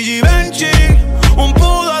 Gucci, Givenchy, un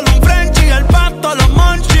poodle, un Frenchie, el pasto, los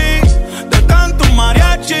monchis. Te canto un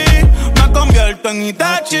mariachi, me convierto en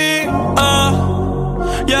Itachi.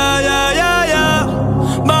 Yeah, yeah, yeah, yeah.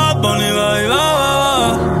 Bad Bunny, baby,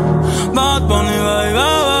 Bad Bunny, baby.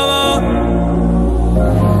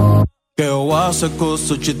 Che ho a se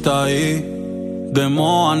cosa città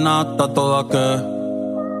demo anata toda che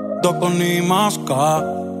doko ni maska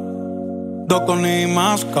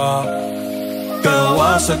che ho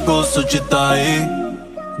a se cosa città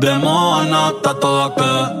demo anata toda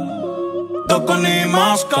che doko ni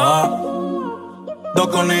maska.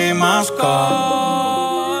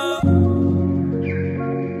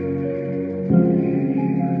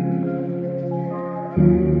 Alright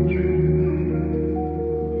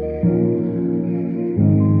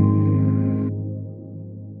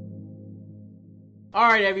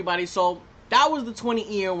everybody, so that was the 20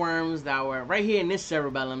 earworms that were right here in this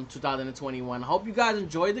Cerebellum 2021. I hope you guys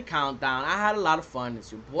enjoyed the countdown. I had a lot of fun.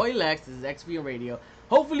 It's your boy Lex, this is XVM Radio.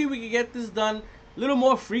 Hopefully we can get this done a little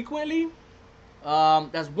more frequently.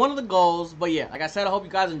 That's one of the goals. But yeah, like I said, I hope you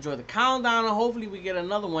guys enjoy the countdown, and hopefully we get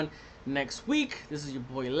another one next week. This is your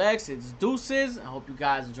boy Lex, it's deuces. I hope you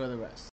guys enjoy the rest.